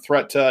going to have the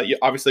threat to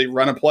obviously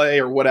run a play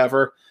or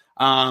whatever.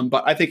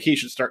 But I think he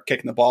should start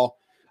kicking the ball.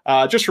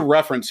 Just for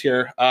reference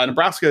here,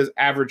 Nebraska is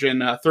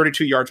averaging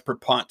 32 yards per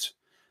punt.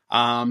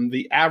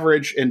 The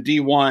average in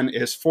D1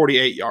 is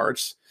 48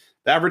 yards.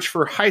 The average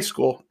for high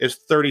school is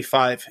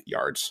 35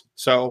 yards.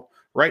 So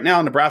right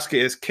now, Nebraska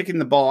is kicking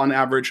the ball on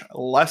average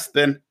less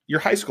than your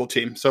high school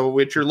team. So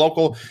with your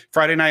local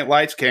Friday Night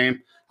Lights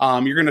game,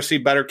 you're going to see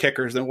better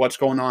kickers than what's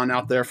going on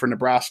out there for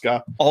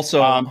Nebraska.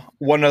 Also,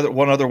 one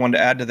other one to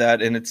add to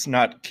that, and it's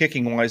not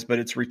kicking wise, but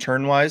it's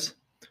return wise.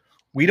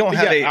 We don't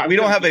have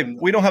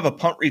a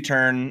punt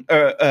return.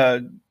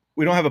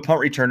 We don't have a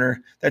punt returner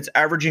that's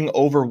averaging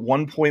over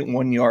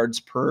 1.1 yards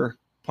per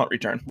punt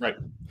return. Right.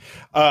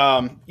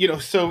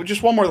 So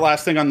just one more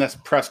last thing on this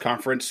press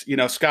conference.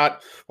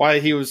 Scott, why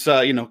he was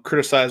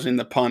criticizing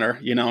the punter.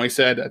 He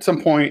said at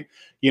some point,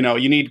 you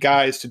need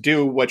guys to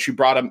do what you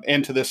brought them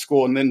into this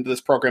school and into this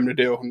program to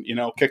do,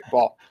 kick the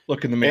ball.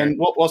 Look in the mirror. And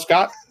well,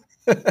 Scott,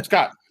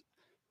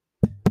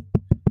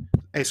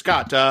 hey,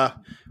 Scott,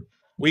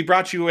 we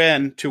brought you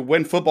in to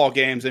win football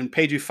games and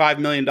paid you $5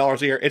 million a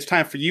year. It's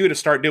time for you to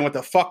start doing what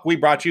the fuck we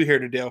brought you here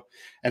to do,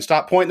 and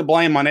stop pointing the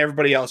blame on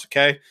everybody else,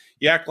 okay?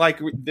 You act like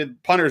the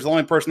punter is the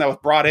only person that was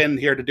brought in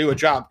here to do a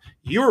job.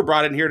 You were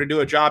brought in here to do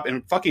a job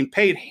and fucking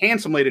paid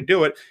handsomely to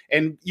do it,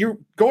 and you're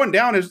going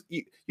down as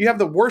you have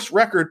the worst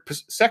record,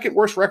 second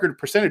worst record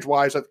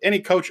percentage-wise of any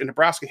coach in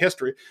Nebraska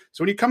history.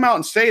 So when you come out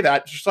and say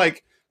that, it's just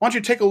like, why don't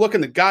you take a look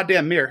in the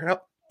goddamn mirror?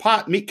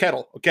 Pot, meet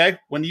kettle, okay?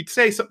 When you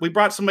say we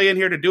brought somebody in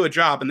here to do a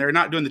job and they're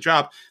not doing the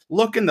job,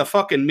 look in the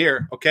fucking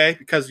mirror, okay?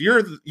 Because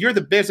you're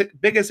the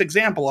biggest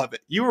example of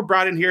it. You were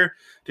brought in here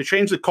to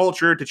change the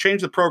culture, to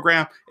change the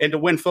program, and to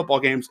win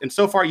football games. And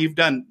so far, you've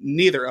done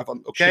neither of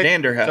them, okay?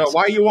 Shenander has. So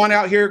why you want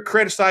out here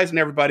criticizing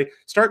everybody?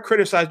 Start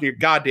criticizing your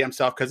goddamn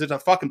self, because it's a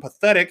fucking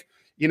pathetic,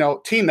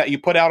 team that you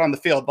put out on the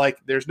field. Like,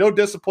 there's no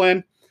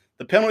discipline.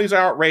 The penalties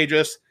are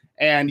outrageous,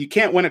 and you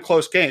can't win a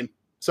close game.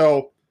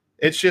 So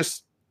it's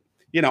just,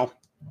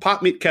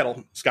 pot, meet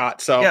kettle,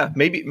 Scott. So yeah,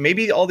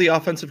 maybe all the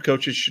offensive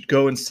coaches should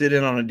go and sit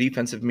in on a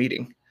defensive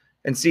meeting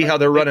and see how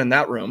they're running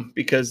that room,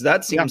 because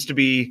that seems to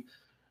be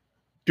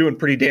doing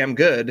pretty damn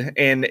good,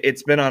 and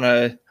it's been on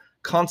a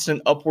constant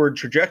upward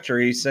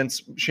trajectory since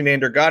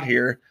Shenander got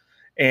here,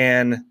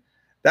 and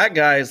that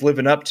guy is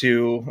living up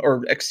to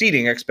or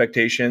exceeding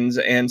expectations,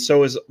 and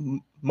so is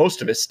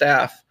most of his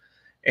staff.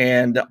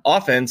 And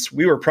offense,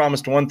 we were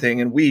promised one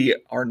thing, and we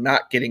are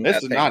not getting that.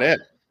 This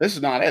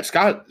is not it.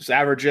 Scott's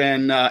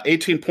averaging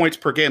 18 points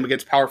per game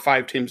against Power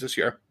 5 teams this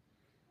year.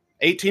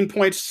 18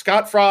 points.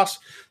 Scott Frost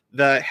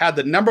had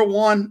the number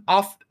one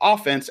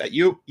offense at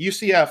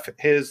UCF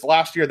his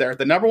last year there.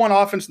 The number one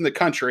offense in the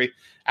country,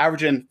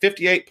 averaging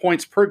 58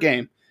 points per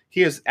game.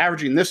 He is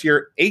averaging this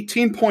year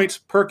 18 points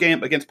per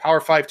game against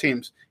Power 5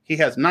 teams. He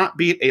has not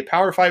beat a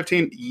Power 5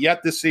 team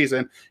yet this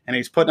season, and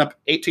he's putting up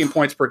 18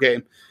 points per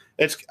game.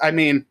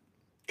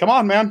 Come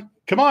on, man.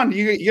 Come on,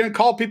 you're going to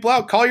call people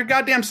out. Call your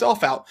goddamn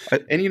self out.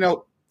 And,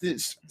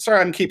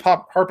 sorry I'm keep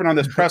harping on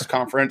this press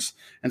conference.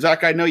 And,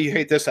 Zach, I know you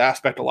hate this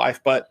aspect of life,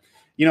 but,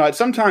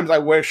 sometimes I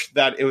wish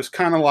that it was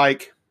kind of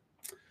like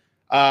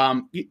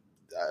the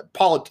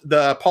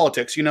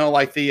politics,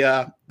 like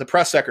the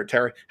press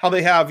secretary, how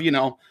they have,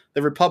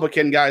 the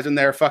Republican guys in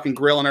there fucking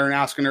grilling her and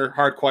asking her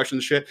hard questions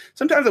and shit.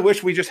 Sometimes I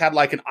wish we just had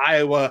like an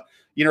Iowa,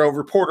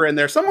 reporter in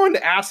there, someone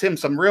to ask him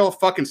some real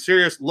fucking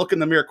serious look in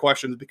the mirror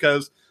questions,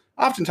 because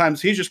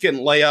oftentimes he's just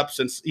getting layups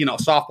and,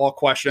 softball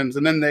questions.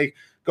 And then they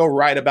go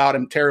write about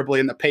him terribly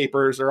in the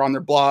papers or on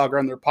their blog or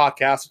on their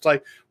podcast. It's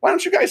like, why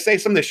don't you guys say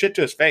some of this shit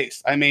to his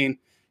face? I mean,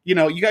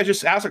 you guys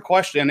just ask a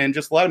question and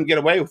just let him get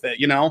away with it.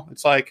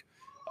 It's like,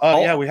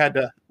 yeah, we had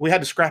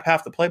to scrap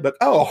half the playbook.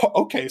 Oh,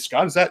 okay,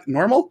 Scott, is that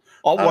normal?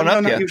 I'll one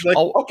up you. Like,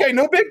 okay,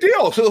 no big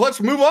deal. So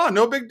let's move on.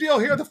 No big deal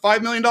here. The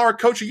 $5 million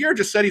coach a year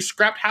just said he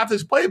scrapped half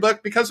his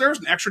playbook because there's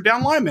an extra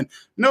down lineman.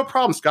 No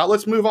problem, Scott.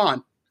 Let's move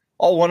on.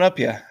 I'll one up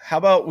you. How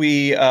about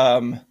we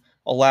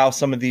allow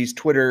some of these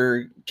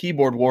Twitter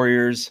keyboard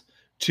warriors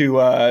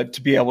to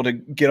be able to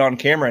get on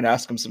camera and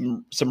ask them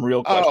some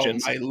real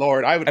questions? Oh my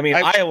Lord!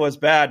 Iowa's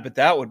bad, but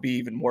that would be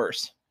even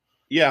worse.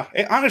 Yeah,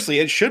 honestly,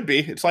 it should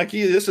be. It's like,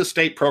 this is a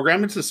state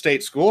program. It's a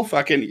state school.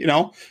 Fucking,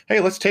 hey,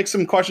 let's take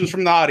some questions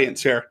from the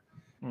audience here.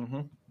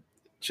 Mm-hmm.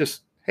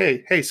 Just,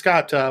 hey,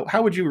 Scott,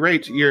 how would you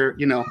rate your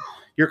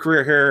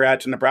career here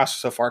at Nebraska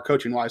so far,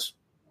 coaching wise?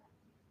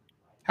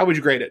 How would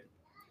you grade it?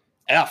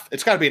 F.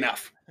 It's got to be an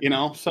F.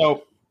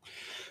 So.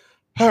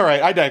 All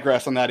right, I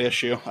digress on that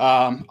issue.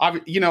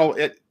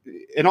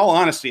 In all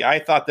honesty, I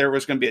thought there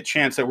was going to be a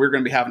chance that we were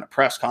going to be having a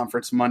press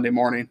conference Monday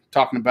morning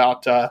talking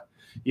about.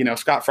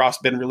 Scott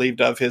Frost been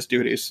relieved of his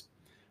duties.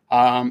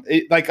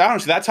 Honestly,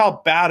 that's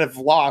how bad of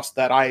loss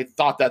that I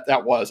thought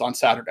that was on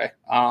Saturday.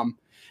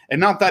 And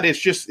not that it's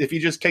just, if you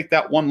just take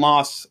that one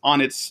loss on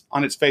its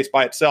face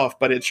by itself,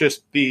 but it's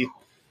just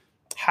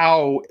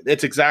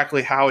it's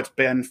exactly how it's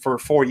been for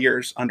 4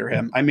 years under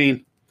him. I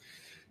mean,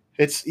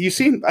 the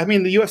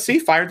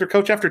USC fired their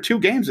coach after 2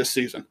 games this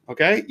season.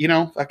 Okay.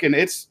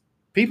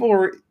 People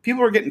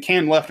were getting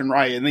canned left and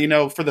right.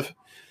 And, for the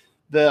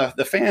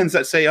fans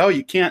that say, oh,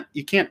 you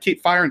can't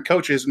keep firing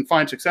coaches and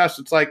find success.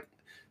 It's like,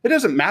 it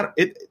doesn't matter.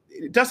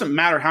 It doesn't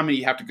matter how many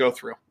you have to go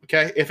through.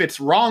 Okay. If it's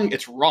wrong,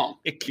 it's wrong.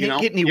 It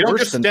can't get any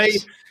worse than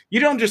this. You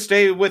don't just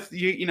stay with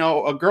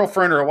a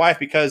girlfriend or a wife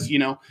because,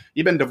 you've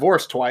been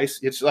divorced twice.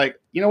 It's like,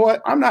 you know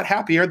what? I'm not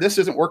happy here. This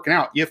isn't working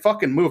out. You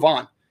fucking move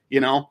on. You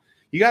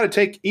got to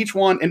take each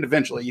one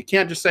individually. You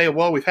can't just say,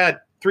 well, we've had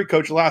 3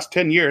 coaches the last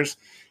 10 years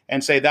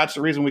and say that's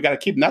the reason we got to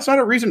keep them. That's not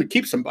a reason to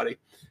keep somebody.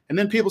 And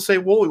then people say,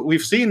 well,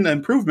 we've seen the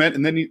improvement.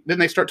 And then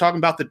they start talking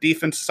about the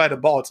defense side of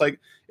the ball. It's like,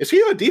 is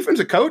he a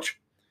defensive coach?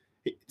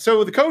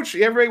 So the coach,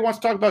 everybody wants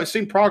to talk about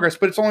seeing progress,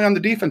 but it's only on the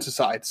defensive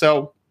side.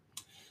 So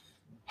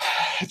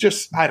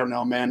I don't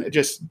know, man.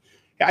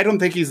 I don't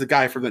think he's the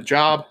guy for the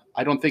job.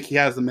 I don't think he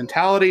has the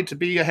mentality to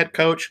be a head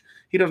coach.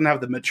 He doesn't have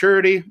the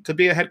maturity to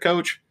be a head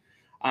coach.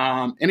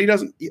 And he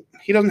doesn't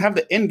have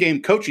the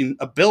in-game coaching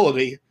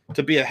ability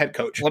to be a head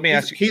coach. Let me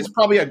ask you. He's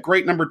probably a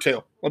great number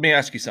 2. Let me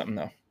ask you something,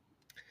 though.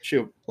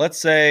 Shoot. Let's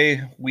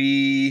say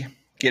we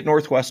get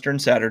Northwestern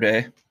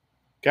Saturday.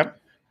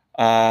 Yep.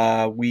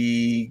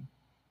 We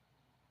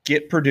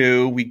get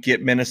Purdue, we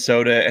get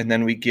Minnesota, and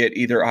then we get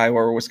either Iowa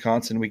or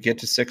Wisconsin. We get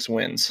to 6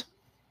 wins.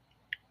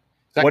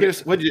 What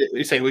did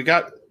you say? We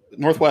got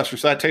Northwestern,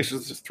 so that takes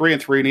us to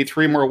 3-3. Need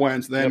 3 more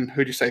wins. Then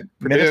who'd you say?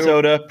 Purdue?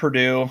 Minnesota,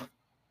 Purdue,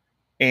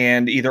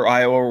 and either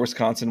Iowa or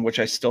Wisconsin, which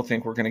I still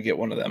think we're going to get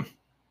one of them.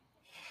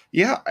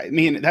 Yeah,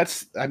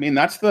 that's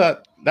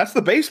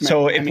the basement.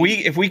 So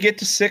if we get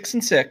to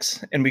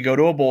 6-6 and we go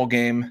to a bowl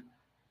game,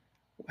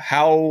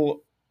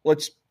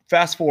 let's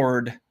fast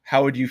forward.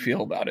 How would you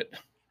feel about it?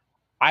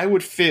 I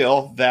would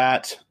feel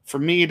that for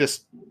me to,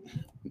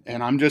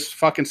 and I'm just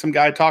fucking some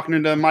guy talking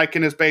into Mike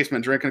in his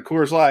basement drinking a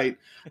Coors Light.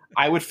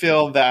 I would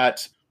feel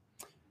that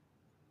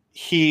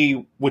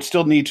he would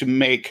still need to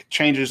make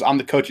changes on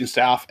the coaching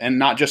staff, and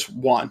not just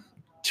 1,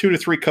 2 to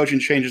 3 coaching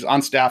changes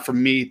on staff for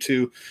me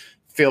to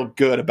feel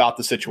good about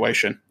the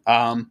situation.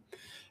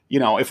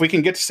 If we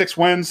can get to 6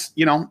 wins,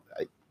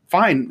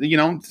 fine,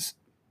 just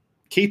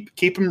keep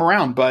him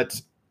around. But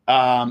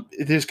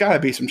there's got to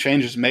be some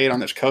changes made on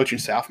this coaching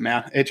staff,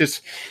 man. It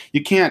just,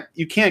 you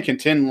can't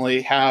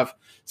continually have,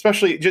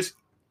 especially just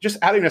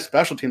adding a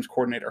special teams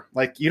coordinator.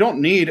 Like, you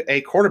don't need a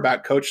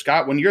quarterback coach,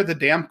 Scott, when you're the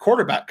damn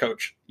quarterback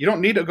coach. You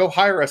don't need to go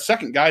hire a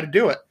second guy to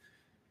do it,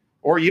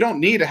 or you don't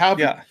need to have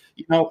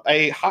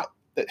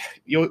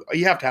you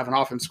have to have an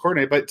offense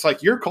coordinator, but it's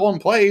like you're calling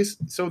plays.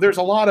 So there's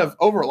a lot of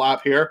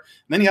overlap here.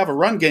 And then you have a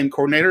run game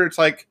coordinator. It's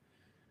like,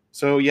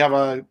 so you have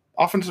a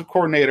offensive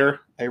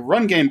coordinator, a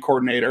run game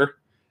coordinator,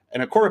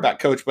 and a quarterback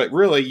coach, but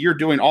really you're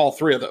doing all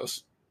 3 of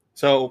those.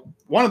 So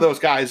one of those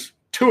guys,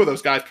 2 of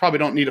those guys probably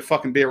don't need to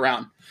fucking be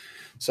around.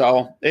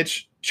 So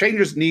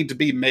changes need to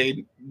be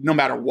made no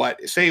matter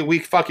what. Say we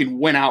fucking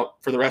win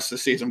out for the rest of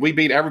the season. We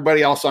beat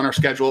everybody else on our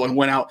schedule and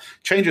win out.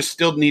 Changes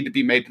still need to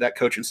be made to that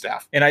coaching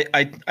staff. And I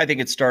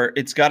think it's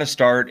got to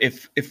start.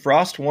 If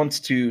Frost wants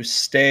to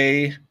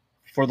stay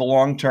for the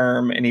long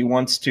term and he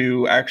wants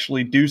to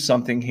actually do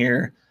something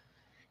here,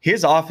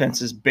 his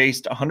offense is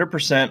based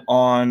 100%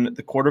 on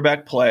the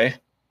quarterback play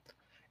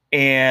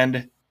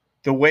And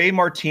the way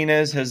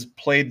Martinez has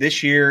played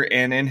this year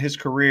and in his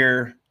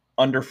career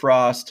under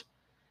Frost,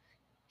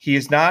 he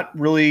has not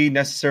really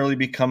necessarily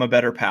become a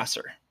better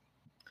passer.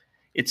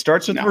 It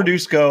starts with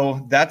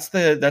Verduzco. That's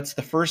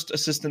the first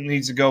assistant that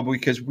needs to go,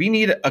 because we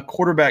need a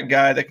quarterback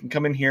guy that can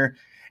come in here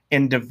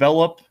and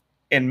develop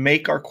and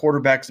make our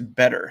quarterbacks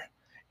better.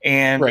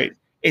 And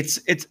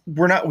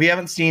we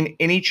haven't seen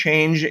any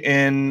change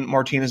in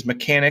Martinez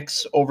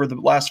mechanics over the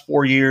last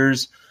 4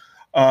 years.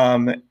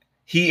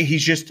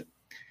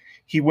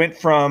 He went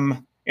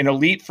from an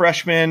elite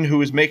freshman who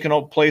was making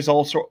all plays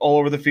all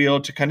over the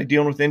field to kind of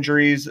dealing with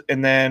injuries,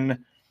 and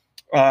then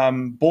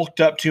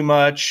bulked up too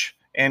much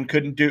and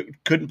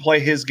couldn't play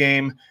his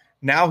game.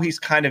 Now he's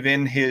kind of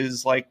in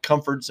his like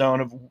comfort zone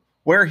of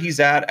where he's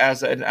at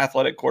as an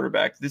athletic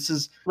quarterback. This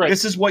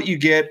is what you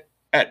get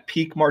at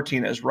peak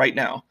Martinez right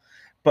now.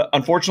 But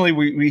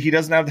unfortunately, he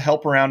doesn't have the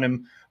help around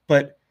him.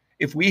 But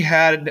if we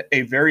had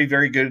a very,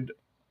 very good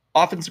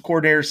offensive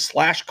coordinator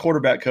 /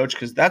 quarterback coach,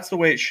 because that's the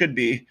way it should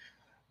be,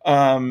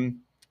 I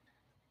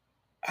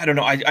don't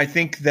know. I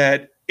think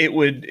that it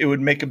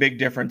would make a big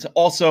difference.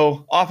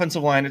 Also,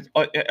 offensive line,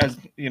 as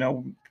you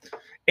know,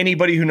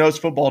 anybody who knows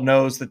football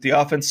knows that the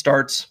offense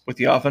starts with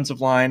the offensive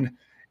line.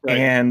 Right.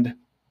 And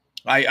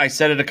I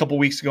said it a couple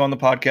weeks ago on the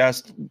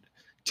podcast.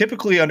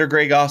 Typically under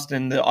Greg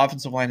Austin, the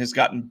offensive line has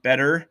gotten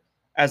better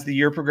as the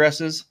year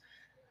progresses.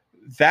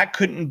 That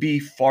couldn't be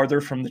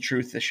farther from the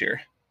truth this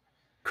year.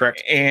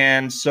 Correct.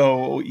 And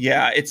so,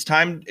 yeah, it's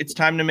time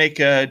to make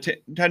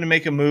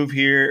a move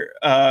here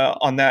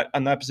on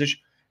that position.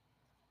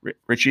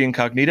 Richie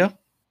Incognito.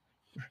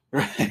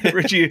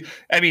 Richie,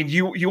 I mean,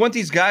 you want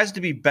these guys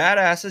to be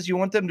badasses. You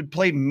want them to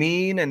play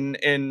mean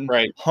and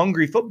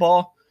hungry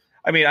football.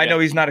 I mean, I know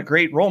he's not a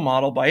great role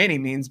model by any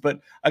means, but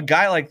a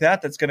guy like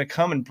that's going to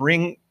come and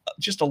bring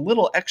just a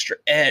little extra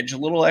edge, a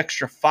little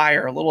extra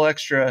fire, a little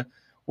extra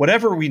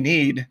whatever we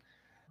need.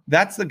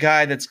 That's the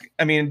guy an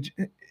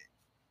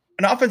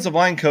offensive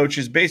line coach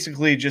is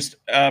basically just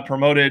a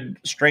promoted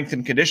strength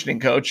and conditioning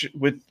coach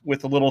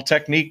with a little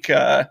technique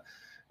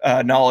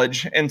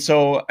knowledge. And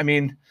so, I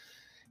mean,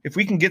 if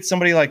we can get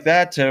somebody like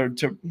that to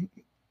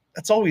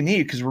that's all we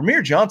need, because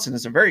Ramir Johnson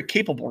is a very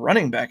capable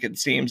running back, it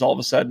seems, all of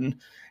a sudden.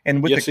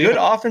 And with the good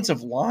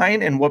offensive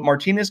line and what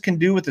Martinez can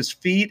do with his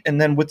feet, and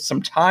then with some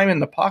time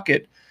in the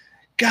pocket,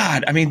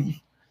 God, I mean,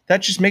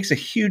 that just makes a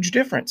huge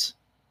difference.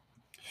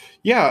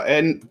 Yeah,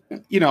 and,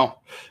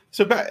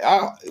 so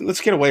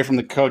let's get away from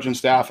the coaching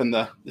staff and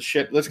the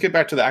shit. Let's get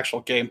back to the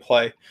actual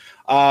gameplay.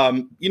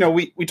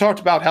 We talked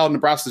about how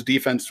Nebraska's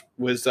defense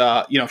was,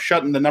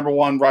 shutting the number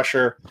one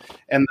rusher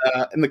in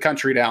the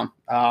country down.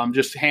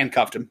 Just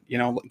handcuffed him,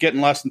 getting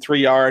less than 3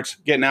 yards,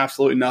 getting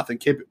absolutely nothing,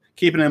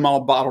 keeping him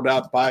all bottled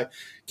up by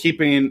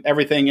keeping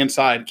everything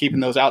inside, keeping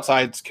those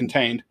outsides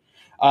contained.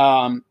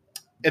 And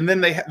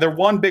then their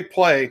one big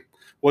play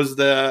was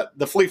the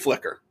flea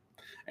flicker.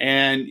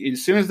 And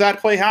as soon as that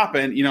play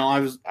happened,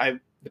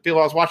 the people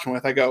I was watching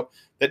with, I go,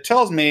 that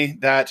tells me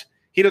that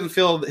he doesn't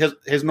feel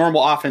his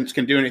normal offense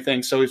can do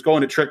anything, so he's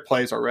going to trick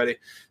plays already.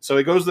 So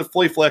he goes to the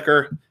flea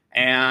flicker,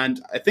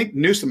 and I think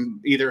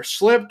Newsom either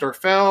slipped or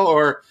fell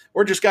or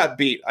just got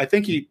beat. I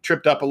think he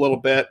tripped up a little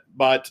bit,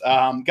 but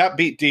got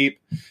beat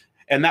deep,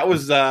 and that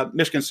was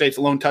Michigan State's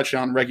lone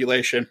touchdown in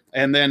regulation.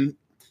 And then,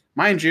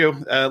 mind you,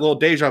 a little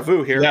deja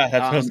vu here. Yeah,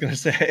 that's what I was going to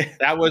say.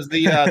 That was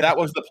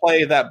the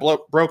play that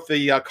broke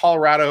the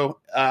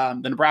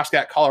the Nebraska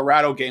at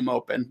Colorado game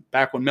open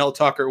back when Mel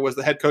Tucker was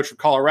the head coach of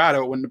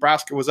Colorado, when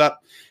Nebraska was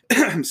up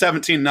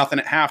 17-0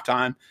 at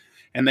halftime,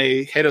 and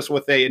they hit us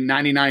with a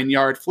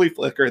 99-yard flea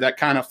flicker that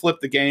kind of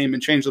flipped the game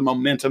and changed the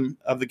momentum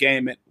of the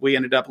game. We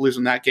ended up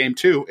losing that game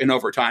too in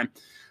overtime.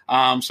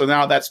 So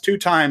now that's 2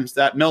 times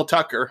that Mel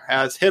Tucker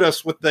has hit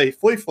us with the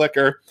flea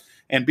flicker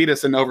and beat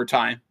us in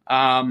overtime.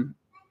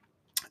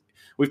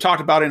 We've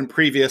talked about it in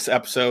previous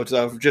episodes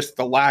of just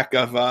the lack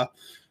of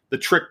the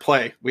trick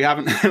play. We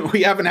haven't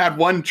had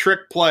one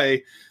trick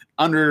play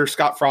under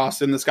Scott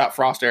Frost in the Scott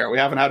Frost era. We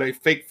haven't had a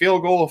fake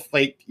field goal,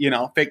 fake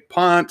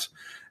punt,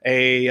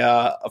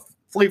 a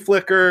flea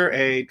flicker,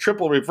 a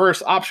triple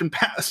reverse option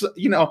pass.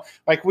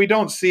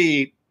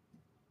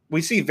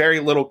 We see very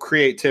little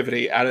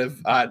creativity out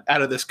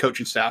of this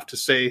coaching staff, to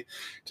say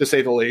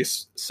the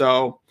least.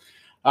 So.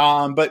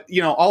 But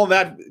all of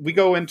that, we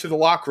go into the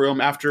locker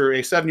room after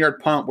a 7-yard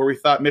punt where we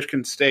thought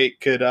Michigan State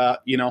could,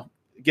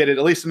 get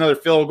at least another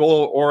field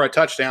goal or a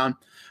touchdown.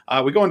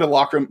 We go into the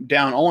locker room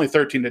down only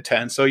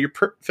 13-10. So you're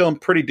feeling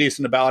pretty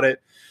decent about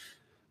it.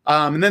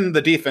 And then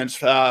the defense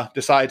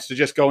decides to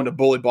just go into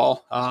bully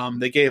ball.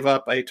 They gave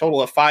up a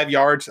total of 5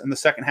 yards in the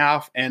second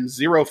half and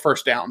 0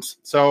 first downs.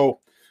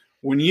 So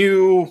when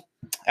you,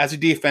 as a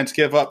defense,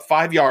 give up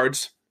 5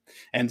 yards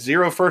and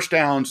 0 first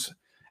downs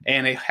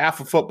and a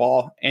half of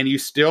football, and you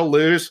still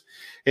lose,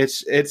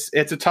 it's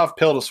a tough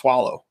pill to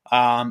swallow.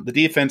 The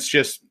defense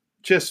just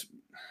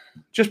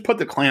put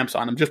the clamps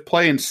on them, just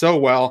playing so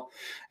well.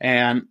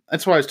 And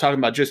that's what I was talking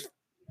about, just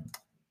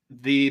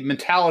the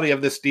mentality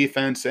of this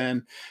defense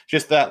and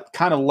just that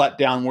kind of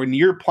letdown when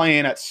you're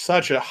playing at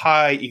such a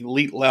high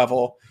elite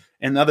level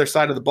and the other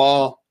side of the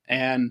ball,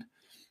 And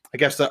I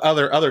guess the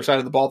other side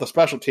of the ball, the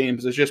special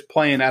teams, is just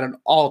playing at an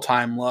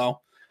all-time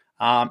low.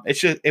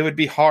 It would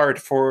be hard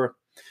for.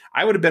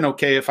 I would have been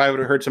okay if I would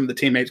have heard some of the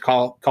teammates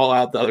call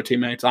out the other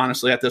teammates.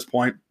 Honestly, at this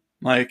point,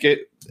 like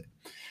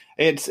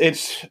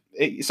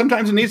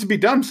sometimes it needs to be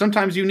done.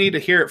 Sometimes you need to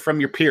hear it from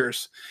your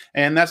peers,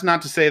 and that's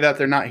not to say that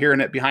they're not hearing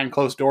it behind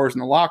closed doors in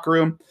the locker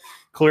room.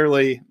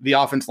 Clearly, the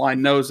offense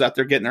line knows that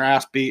they're getting their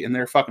ass beat and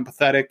they're fucking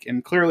pathetic,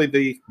 and clearly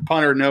the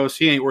punter knows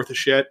he ain't worth a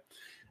shit.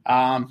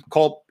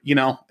 Culp,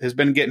 has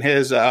been getting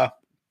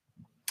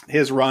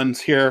his runs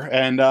here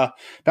and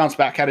bounced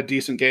back, had a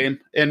decent game,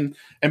 and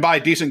by a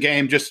decent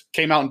game, just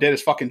came out and did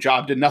his fucking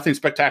job. Did nothing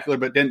spectacular,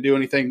 but didn't do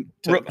anything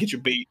to get you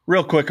beat.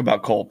 Real quick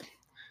about Culp.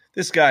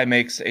 This guy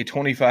makes a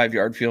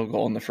 25-yard field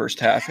goal in the first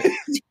half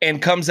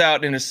and comes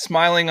out and is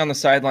smiling on the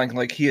sideline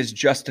like he is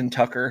Justin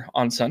Tucker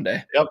on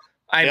Sunday. Yep.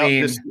 I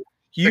mean,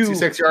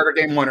 66-yarder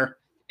game winner.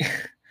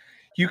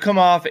 You come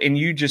off and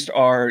you just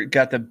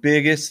got the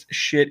biggest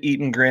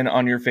shit-eating grin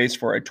on your face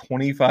for a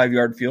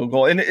 25-yard field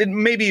goal. And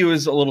maybe it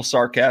was a little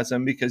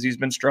sarcasm because he's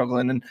been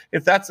struggling. And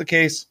if that's the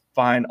case,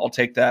 fine, I'll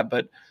take that.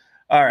 But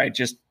all right,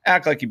 just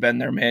act like you've been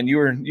there, man. You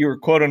were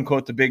quote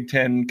unquote the Big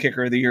Ten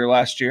kicker of the year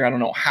last year. I don't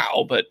know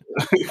how, but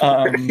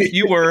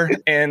you were.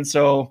 And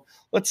so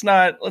let's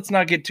not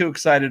get too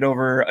excited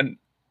over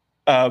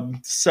a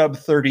sub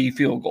 30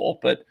 field goal.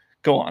 But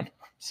go on.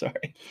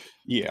 Sorry.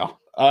 Yeah.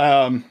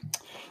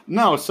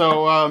 No.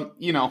 So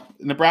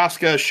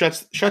Nebraska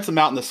shuts them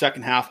out in the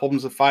second half.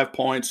 Holds them to 5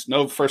 points.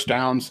 No first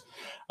downs.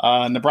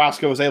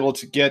 Nebraska was able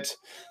to get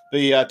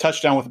the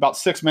touchdown with about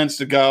 6 minutes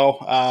to go.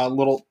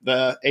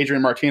 The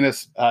Adrian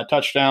Martinez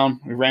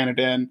touchdown. We ran it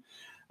in.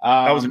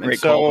 That was a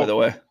great call, by the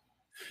way.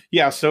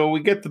 Yeah, so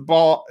we get the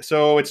ball.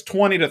 So it's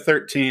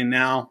 20-13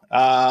 now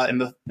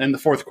in the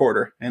fourth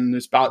quarter, and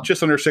there's about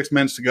just under 6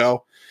 minutes to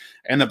go.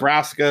 And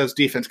Nebraska's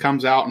defense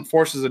comes out and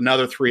forces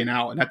another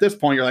 3-and-out. And at this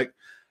point, you're like,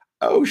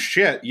 oh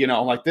shit,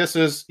 this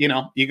is,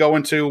 you go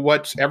into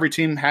what every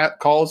team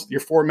calls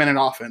your 4-minute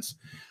offense,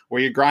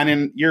 where you're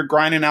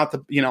grinding out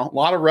the, a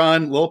lot of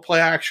run, little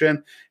play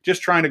action,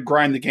 just trying to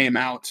grind the game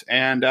out.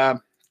 And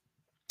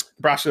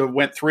Nebraska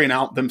went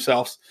 3-and-out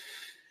themselves.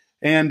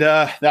 And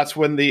that's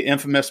when the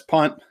infamous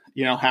punt,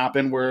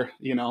 happened, where,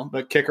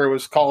 the kicker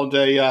was called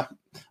a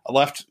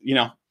left,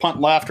 punt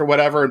left or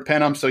whatever, and pin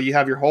them. So you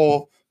have your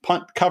whole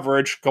punt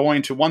coverage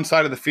going to one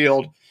side of the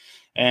field.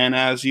 And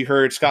as you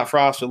heard Scott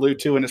Frost allude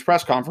to in his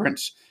press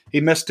conference, he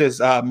missed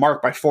his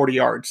mark by 40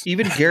 yards.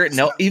 Even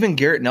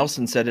Garrett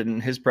Nelson said it in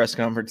his press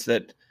conference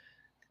that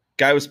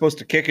guy was supposed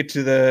to kick it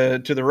to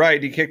the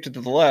right. He kicked it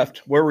to the left.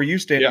 Where were you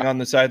standing on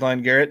the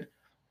sideline, Garrett?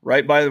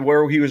 Right by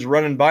where he was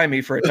running by me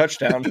for a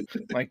touchdown.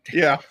 Like,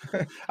 yeah.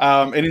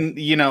 And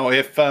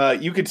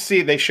if you could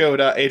see, they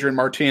showed Adrian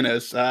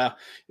Martinez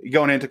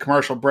going into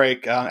commercial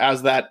break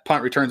as that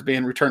punt return's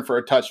being returned for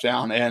a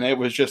touchdown. And it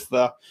was just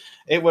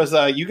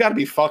you got to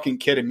be fucking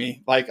kidding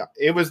me. Like,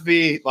 it was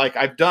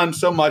I've done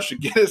so much to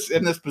get us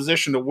in this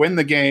position to win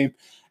the game.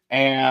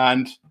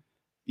 And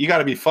you got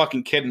to be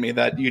fucking kidding me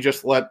that you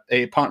just let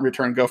a punt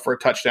return go for a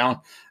touchdown.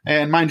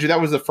 And mind you,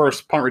 that was the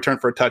first punt return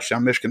for a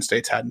touchdown Michigan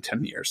State's had in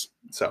 10 years.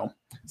 So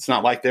it's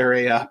not like they're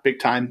a big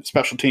time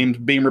special teams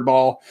beamer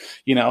ball,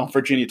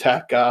 Virginia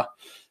Tech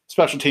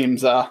special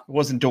teams. It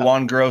wasn't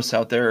DeJuan Gross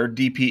out there or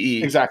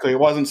DPE. Exactly. It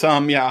wasn't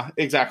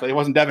exactly. It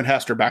wasn't Devin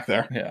Hester back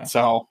there. Yeah.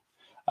 So,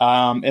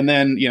 and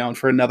then,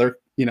 for another,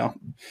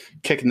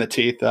 kick in the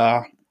teeth,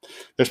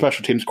 their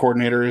special teams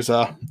coordinator is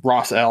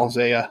Ross Ells,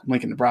 a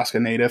Lincoln, Nebraska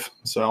native.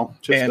 So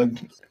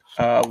just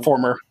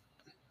former.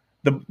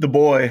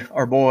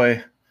 Our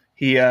boy,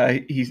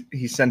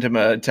 he sent him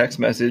a text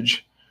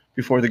message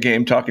before the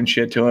game talking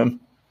shit to him.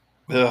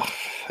 Ugh,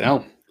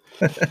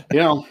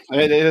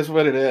 it is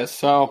what it is.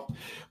 So,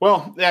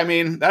 well, I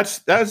mean, that's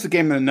the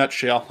game in a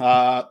nutshell.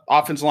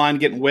 Offensive line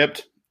getting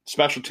whipped,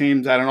 special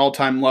teams at an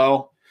all-time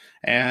low.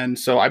 And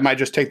so I might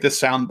just take this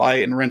sound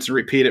bite and rinse and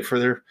repeat it for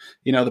the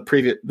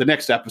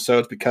next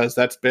episodes, because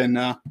that's been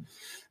the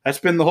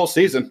whole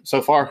season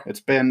so far. It's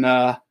been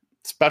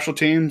special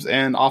teams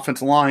and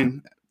offensive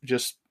line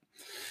just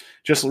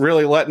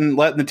really letting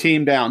the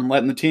team down,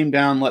 letting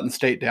the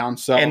state down.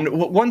 So, and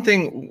one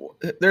thing,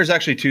 there's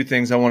actually two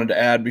things I wanted to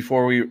add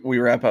before we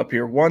wrap up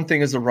here. One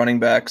thing is the running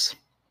backs.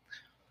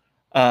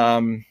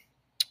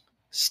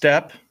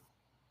 Step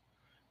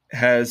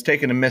has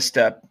taken a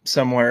misstep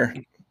somewhere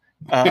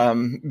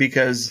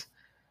because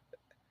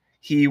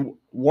he ran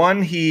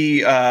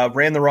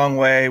the wrong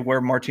way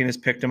where Martinez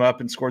picked him up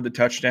and scored the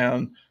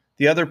touchdown.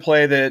 The other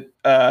play the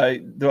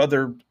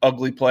other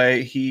ugly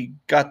play, he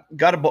got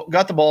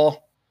the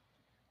ball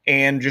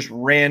and just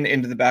ran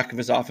into the back of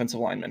his offensive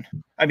lineman.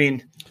 I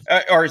mean,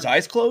 are his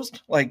eyes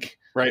closed? Like,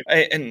 right.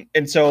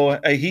 And so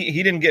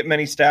he didn't get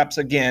many snaps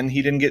again.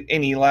 He didn't get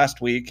any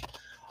last week.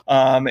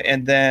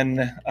 And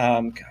then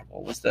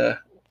what was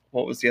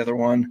the other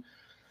one?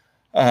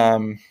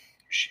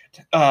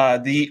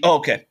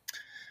 Okay.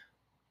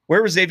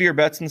 Where was Xavier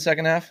Betts in the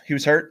second half? He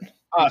was hurt.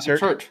 He's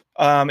hurt.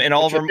 And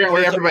Oliver.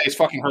 Apparently everybody's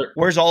fucking hurt.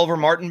 Where's Oliver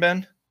Martin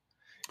been?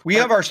 We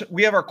have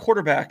our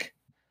quarterback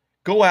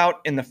go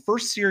out in the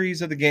first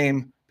series of the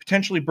game,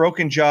 potentially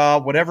broken jaw,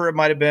 whatever it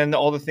might have been,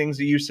 all the things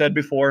that you said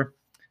before.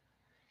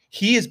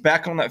 He is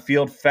back on that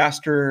field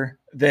faster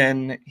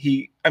than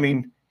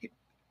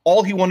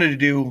all he wanted to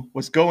do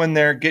was go in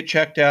there, get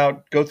checked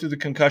out, go through the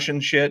concussion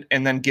shit,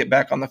 and then get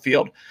back on the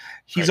field.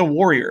 He's a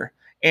warrior.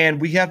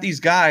 And we have these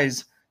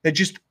guys that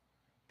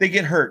they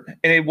get hurt.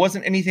 And it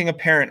wasn't anything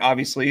apparent,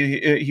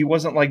 obviously. He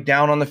wasn't like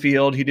down on the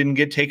field. He didn't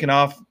get taken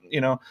off,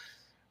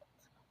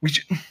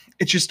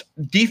 It's just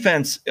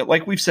defense,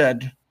 like we've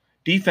said,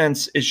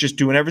 defense is just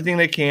doing everything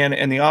they can,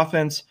 and the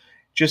offense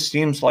just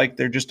seems like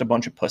they're just a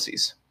bunch of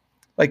pussies.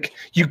 Like,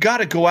 you got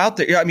to go out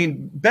there. I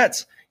mean,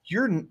 Betts,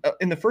 you're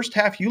in the first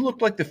half, you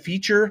looked like the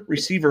feature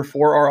receiver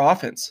for our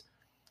offense.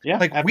 Yeah,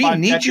 like we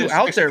need you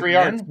out there,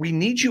 man. We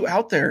need you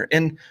out there.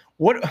 And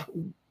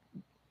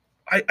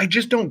I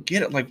just don't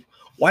get it. Like,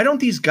 why don't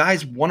these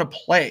guys want to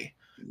play?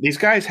 These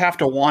guys have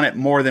to want it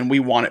more than we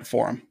want it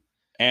for them.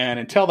 And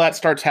until that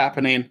starts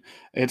happening,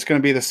 it's going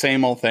to be the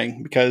same old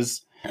thing,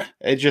 because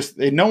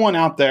no one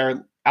out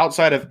there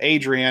outside of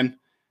Adrian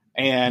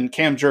and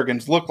Cam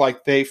Jurgens look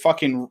like they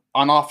fucking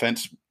on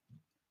offense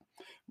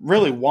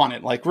really want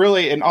it. Like,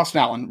 really, and Austin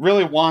Allen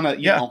really want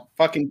to,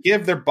 fucking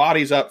give their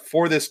bodies up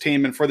for this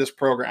team and for this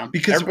program.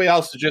 Because everybody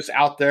else is just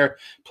out there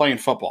playing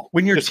football.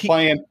 When you're just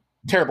playing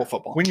terrible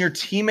football. When your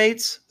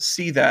teammates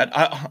see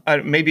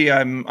that, maybe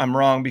I'm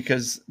wrong,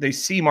 because they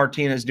see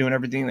Martinez doing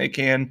everything they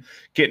can,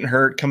 getting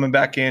hurt, coming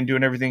back in,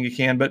 doing everything he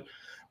can. But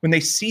when they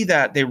see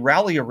that, they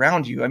rally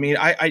around you. I mean,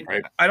 I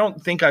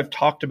don't think I've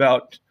talked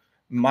about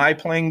my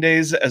playing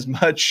days as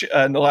much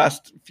in the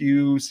last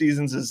few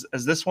seasons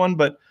as this one,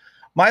 but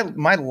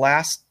my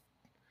last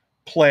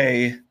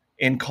play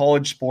in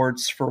college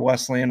sports for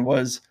Wesleyan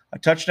was a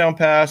touchdown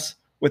pass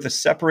with a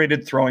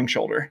separated throwing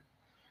shoulder.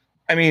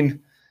 I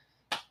mean,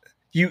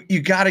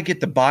 you got to get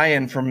the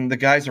buy-in from the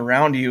guys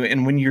around you.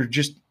 And when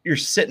you're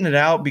sitting it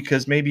out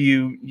because maybe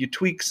you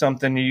tweak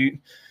something, you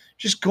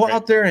just go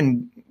out there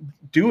and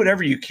do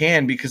whatever you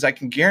can, because I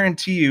can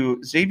guarantee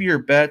you Xavier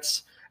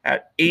Betts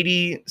at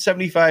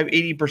 75,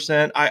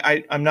 80%,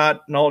 I'm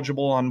not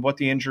knowledgeable on what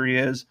the injury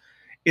is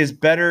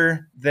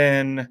better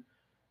than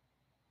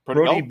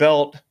Brody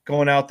Belt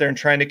going out there and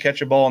trying to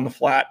catch a ball on the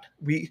flat.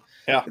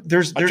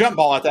 There's a jump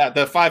ball at that,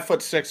 the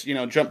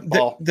 5'6", jump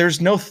ball.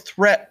 There's no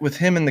threat with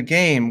him in the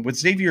game. With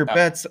Xavier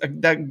Betts,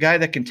 that guy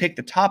that can take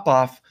the top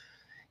off,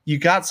 you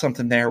got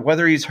something there.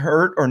 Whether he's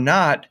hurt or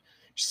not,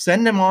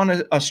 send him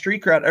on a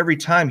streak route every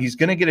time. He's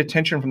going to get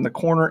attention from the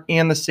corner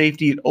and the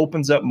safety. It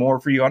opens up more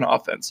for you on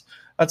offense.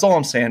 That's all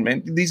I'm saying,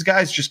 man. These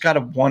guys just got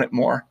to want it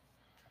more.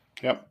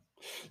 Yep.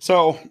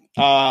 So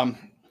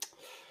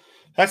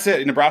that's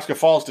it. Nebraska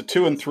falls to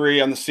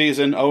 2-3 on the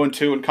season,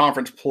 0-2 in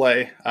conference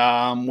play,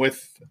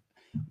 with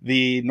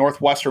the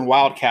Northwestern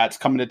Wildcats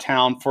coming to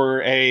town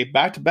for a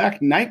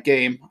back-to-back night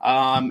game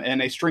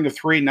and a string of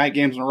 3 night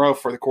games in a row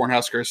for the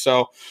Cornhuskers.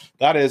 So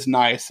that is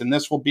nice. And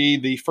this will be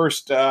the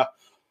first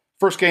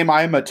game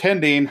I am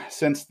attending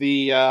since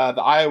the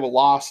Iowa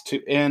loss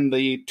to end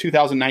the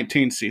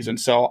 2019 season.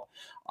 So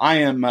I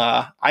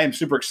am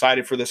super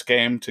excited for this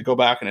game to go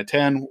back and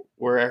attend.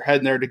 We're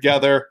heading there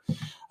together.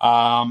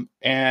 And,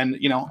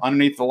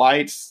 underneath the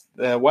lights,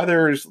 the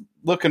weather is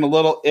looking a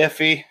little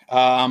iffy.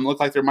 Look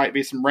like there might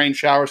be some rain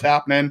showers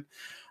happening.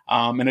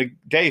 In a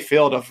day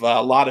filled of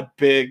a lot of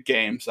big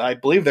games. I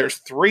believe there's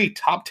 3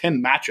 top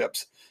 10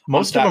 matchups.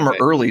 Most of them are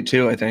early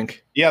too, I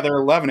think. Yeah, they're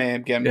 11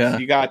 a.m. games. Yeah.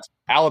 You got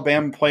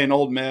Alabama playing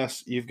Ole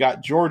Miss. You've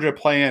got Georgia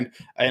playing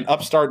an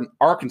upstart in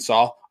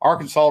Arkansas.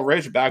 Arkansas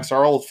Razorbacks,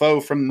 our old foe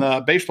from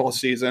the baseball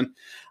season.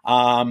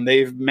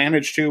 They've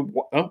managed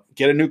to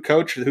get a new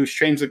coach who's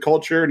changed the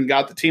culture and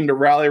got the team to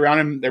rally around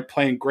him. They're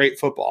playing great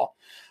football.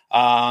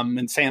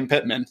 And Sam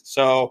Pittman.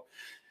 So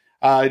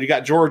you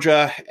got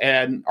Georgia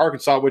and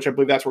Arkansas, which I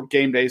believe that's where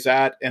game day's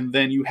at. And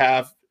then you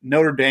have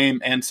Notre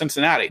Dame and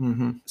Cincinnati.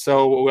 Mm-hmm.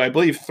 So I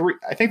believe 3.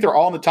 I think they're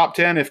all in the top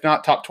 10, if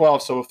not top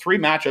 12. So 3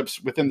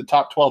 matchups within the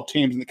top 12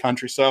 teams in the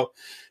country. So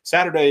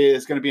Saturday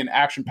is going to be an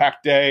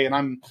action-packed day, and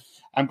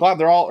I'm glad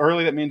they're all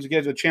early. That means you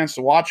get a chance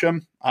to watch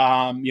them.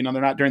 They're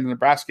not during the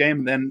Nebraska game,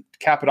 and then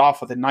cap it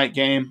off with a night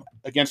game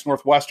against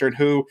Northwestern,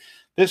 who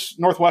this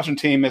Northwestern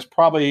team is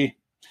probably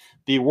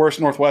the worst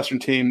Northwestern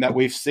team that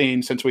we've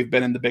seen since we've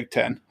been in the Big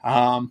Ten.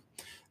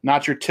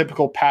 Not your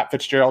typical Pat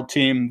Fitzgerald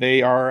team.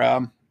 They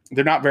are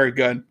they're not very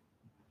good.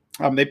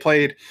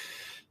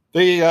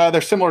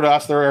 They're similar to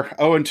us. They're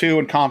 0-2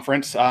 in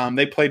conference.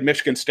 They played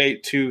Michigan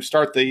State to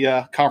start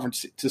the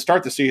conference, to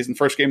start the season,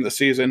 first game of the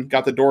season.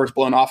 Got the doors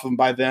blown off of them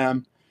by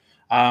them.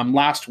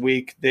 Last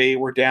week they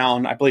were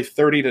down, I believe,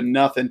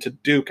 30-0 to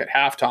Duke at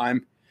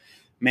halftime.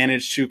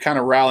 Managed to kind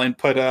of rally and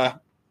put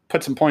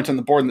some points on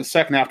the board in the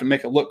second half to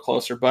make it look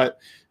closer. But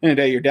in the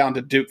day, you're down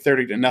to Duke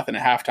 30-0 at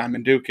halftime,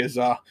 and Duke is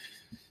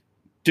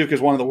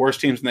one of the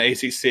worst teams in the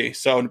ACC.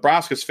 So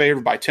Nebraska's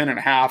favored by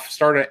 10.5,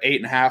 started at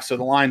 8.5. So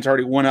the line's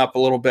already went up a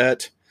little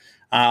bit.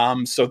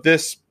 So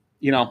this,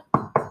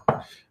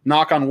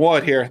 knock on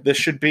wood here, this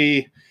should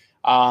be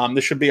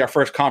our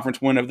first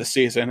conference win of the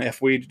season.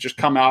 If we just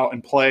come out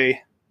and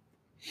play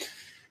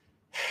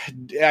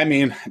I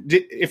mean,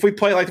 if we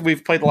play like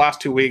we've played the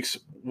last 2 weeks,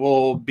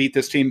 we'll beat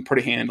this team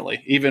pretty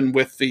handily. Even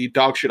with the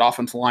dog shit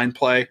offensive line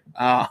play,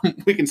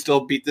 we can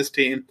still beat this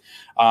team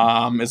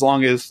as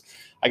long as,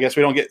 I guess,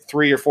 we don't get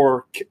 3 or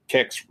 4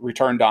 kicks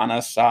returned on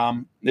us.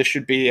 This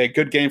should be a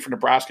good game for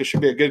Nebraska.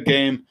 Should be a good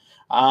game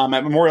at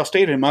Memorial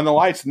Stadium on the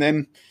lights. And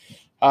then,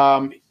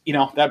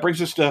 that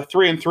brings us to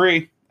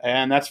 3-3,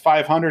 and that's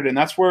 500. And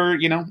that's where,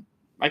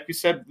 like we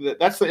said,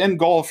 that's the end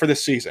goal for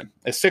this season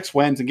is 6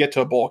 wins and get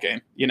to a bowl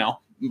game.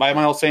 By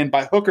my old saying,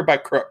 by hook or by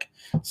crook,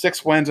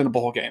 6 wins in a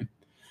bowl game.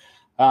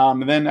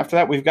 And then after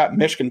that, we've got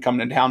Michigan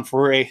coming to town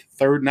for a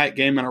third night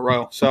game in a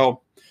row.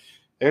 So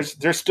there's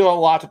still a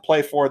lot to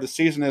play for. The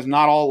season is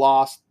not all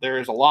lost.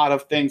 There's a lot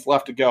of things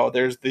left to go.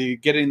 There's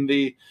getting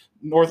the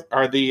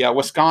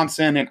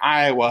Wisconsin and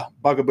Iowa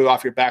bugaboo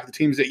off your back, the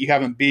teams that you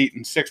haven't beat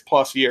in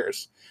 6+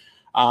 years.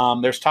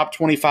 There's top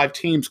 25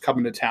 teams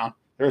coming to town.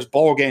 There's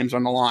bowl games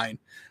on the line.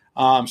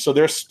 So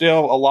there's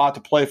still a lot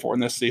to play for in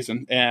this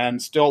season and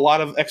still a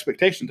lot of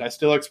expectations. I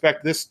still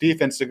expect this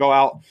defense to go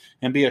out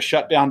and be a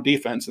shutdown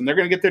defense, and they're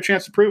going to get their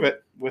chance to prove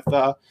it with,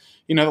 the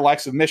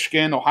likes of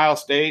Michigan, Ohio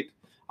State,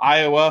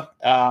 Iowa,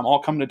 all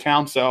coming to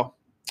town. So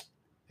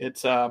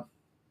it's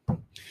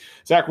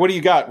Zach, what do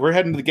you got? We're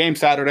heading to the game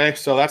Saturday.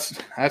 So that's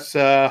it's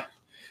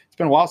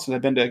been a while since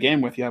I've been to a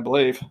game with you, I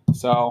believe.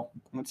 So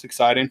that's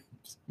exciting.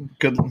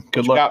 Good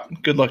luck.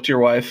 Good luck to your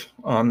wife.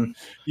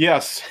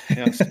 Yes.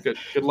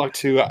 Good luck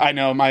to. I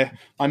know my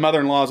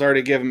mother-in-law has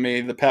already given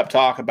me the pep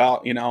talk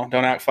about don't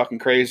act fucking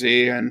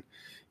crazy and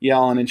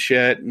yelling and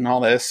shit and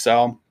all this.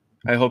 So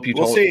I hope you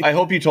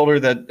told her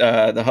that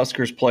the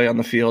Huskers play on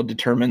the field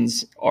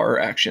determines our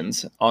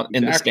actions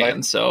in the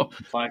stands. So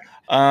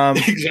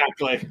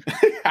exactly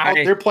how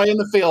they're playing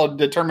the field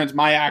determines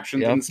my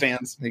actions in the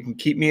stands. They can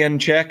keep me in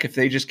check if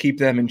they just keep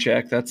them in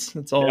check. That's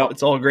all. Yep.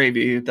 It's all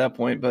gravy at that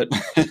point. But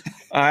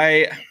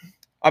I'm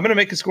going to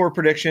make a score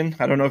prediction.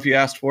 I don't know if you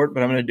asked for it,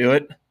 but I'm going to do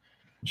it.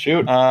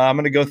 Shoot. I'm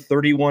going to go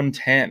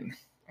 31-10.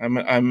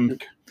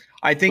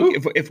 I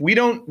think if we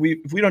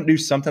don't do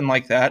something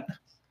like that.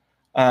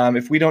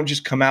 If we don't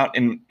just come out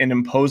and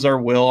impose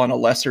our will on a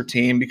lesser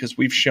team, because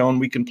we've shown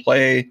we can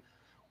play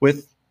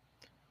with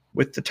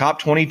the top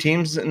 20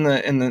 teams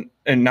and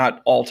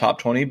not all top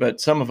 20,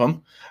 but some of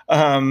them.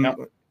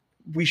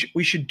 We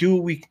should do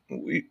what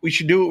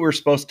we're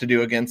supposed to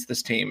do against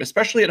this team,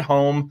 especially at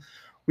home.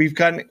 We've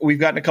gotten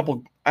a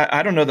couple.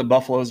 I don't know that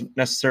Buffalo is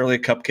necessarily a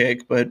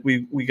cupcake, but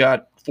we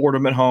got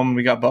Fordham at home.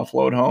 We got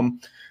Buffalo at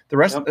home. The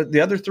rest, the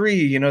other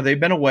 3, they've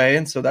been away,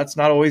 and so that's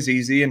not always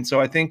easy. And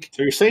so I think.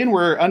 So you're saying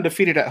we're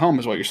undefeated at home,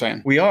 is what you're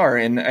saying? We are,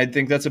 and I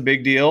think that's a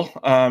big deal.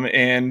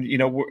 And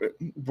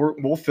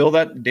we'll fill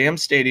that damn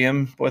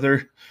stadium,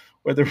 whether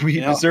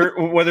we deserve,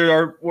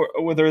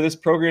 whether this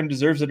program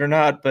deserves it or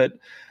not. But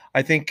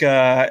I think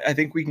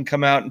we can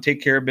come out and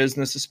take care of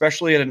business,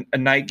 especially at a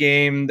night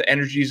game. The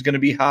energy is going to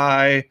be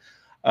high,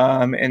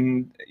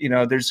 and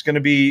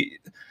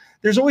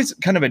there's always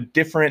kind of a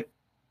different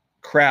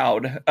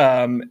crowd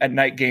at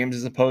night games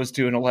as opposed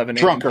to an 11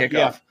 a.m.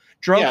 kickoff.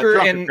 Drunker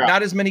and crowd.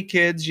 Not as many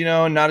kids,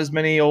 not as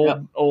many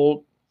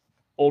old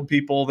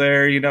people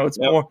there. It's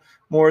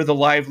more of the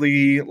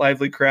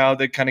lively crowd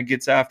that kind of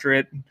gets after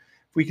it.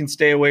 If we can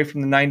stay away from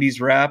the 90s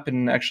rap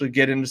and actually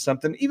get into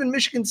something. Even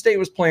Michigan State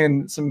was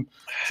playing some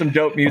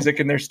dope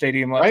music in their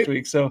stadium last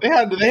week. So they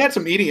had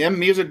some EDM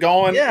music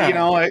going.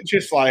 It's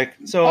just like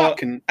so.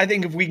 I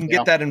think if we can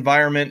get that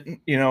environment,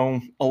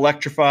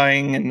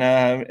 electrifying,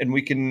 and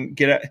we can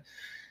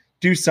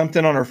do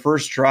something on our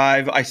first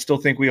drive. I still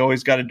think we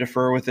always got to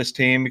defer with this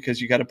team because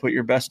you got to put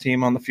your best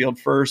team on the field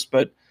first.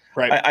 But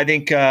I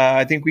think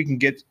we can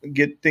get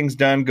things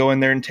done, go in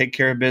there and take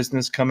care of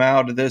business, come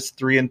out of this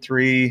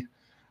 3-3.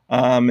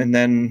 And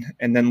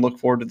then look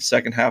forward to the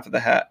second half of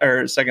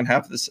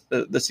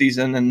the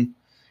season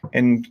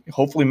and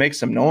hopefully make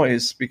some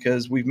noise,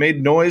 because we've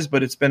made noise,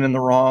 but it's been in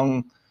the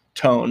wrong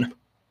tone.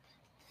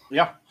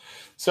 Yeah.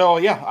 So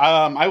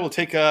I will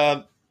take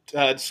a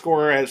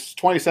score as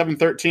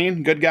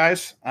 27-13. Good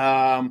guys.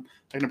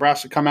 Take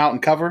Nebraska come out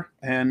and cover,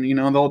 and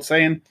the old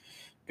saying,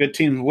 good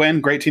teams win,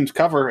 great teams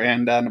cover,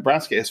 and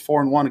Nebraska is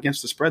 4-1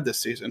 against the spread this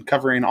season,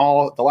 covering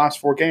all the last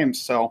 4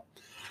 games. So.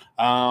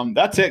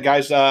 That's it,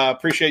 guys.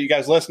 Appreciate you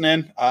guys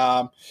listening.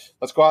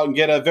 Let's go out and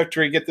get a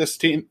victory, get this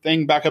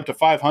thing back up to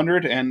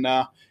 500 and,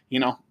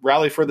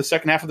 rally for the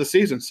second half of the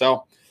season.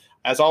 So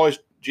as always,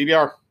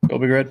 GBR. Go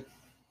Big Red.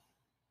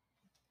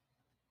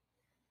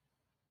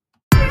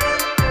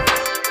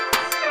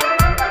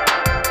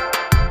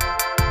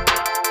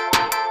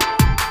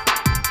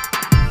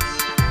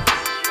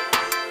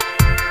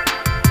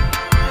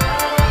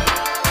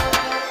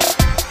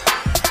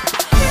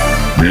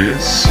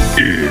 This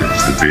is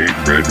the Big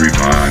Red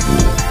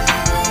Revival.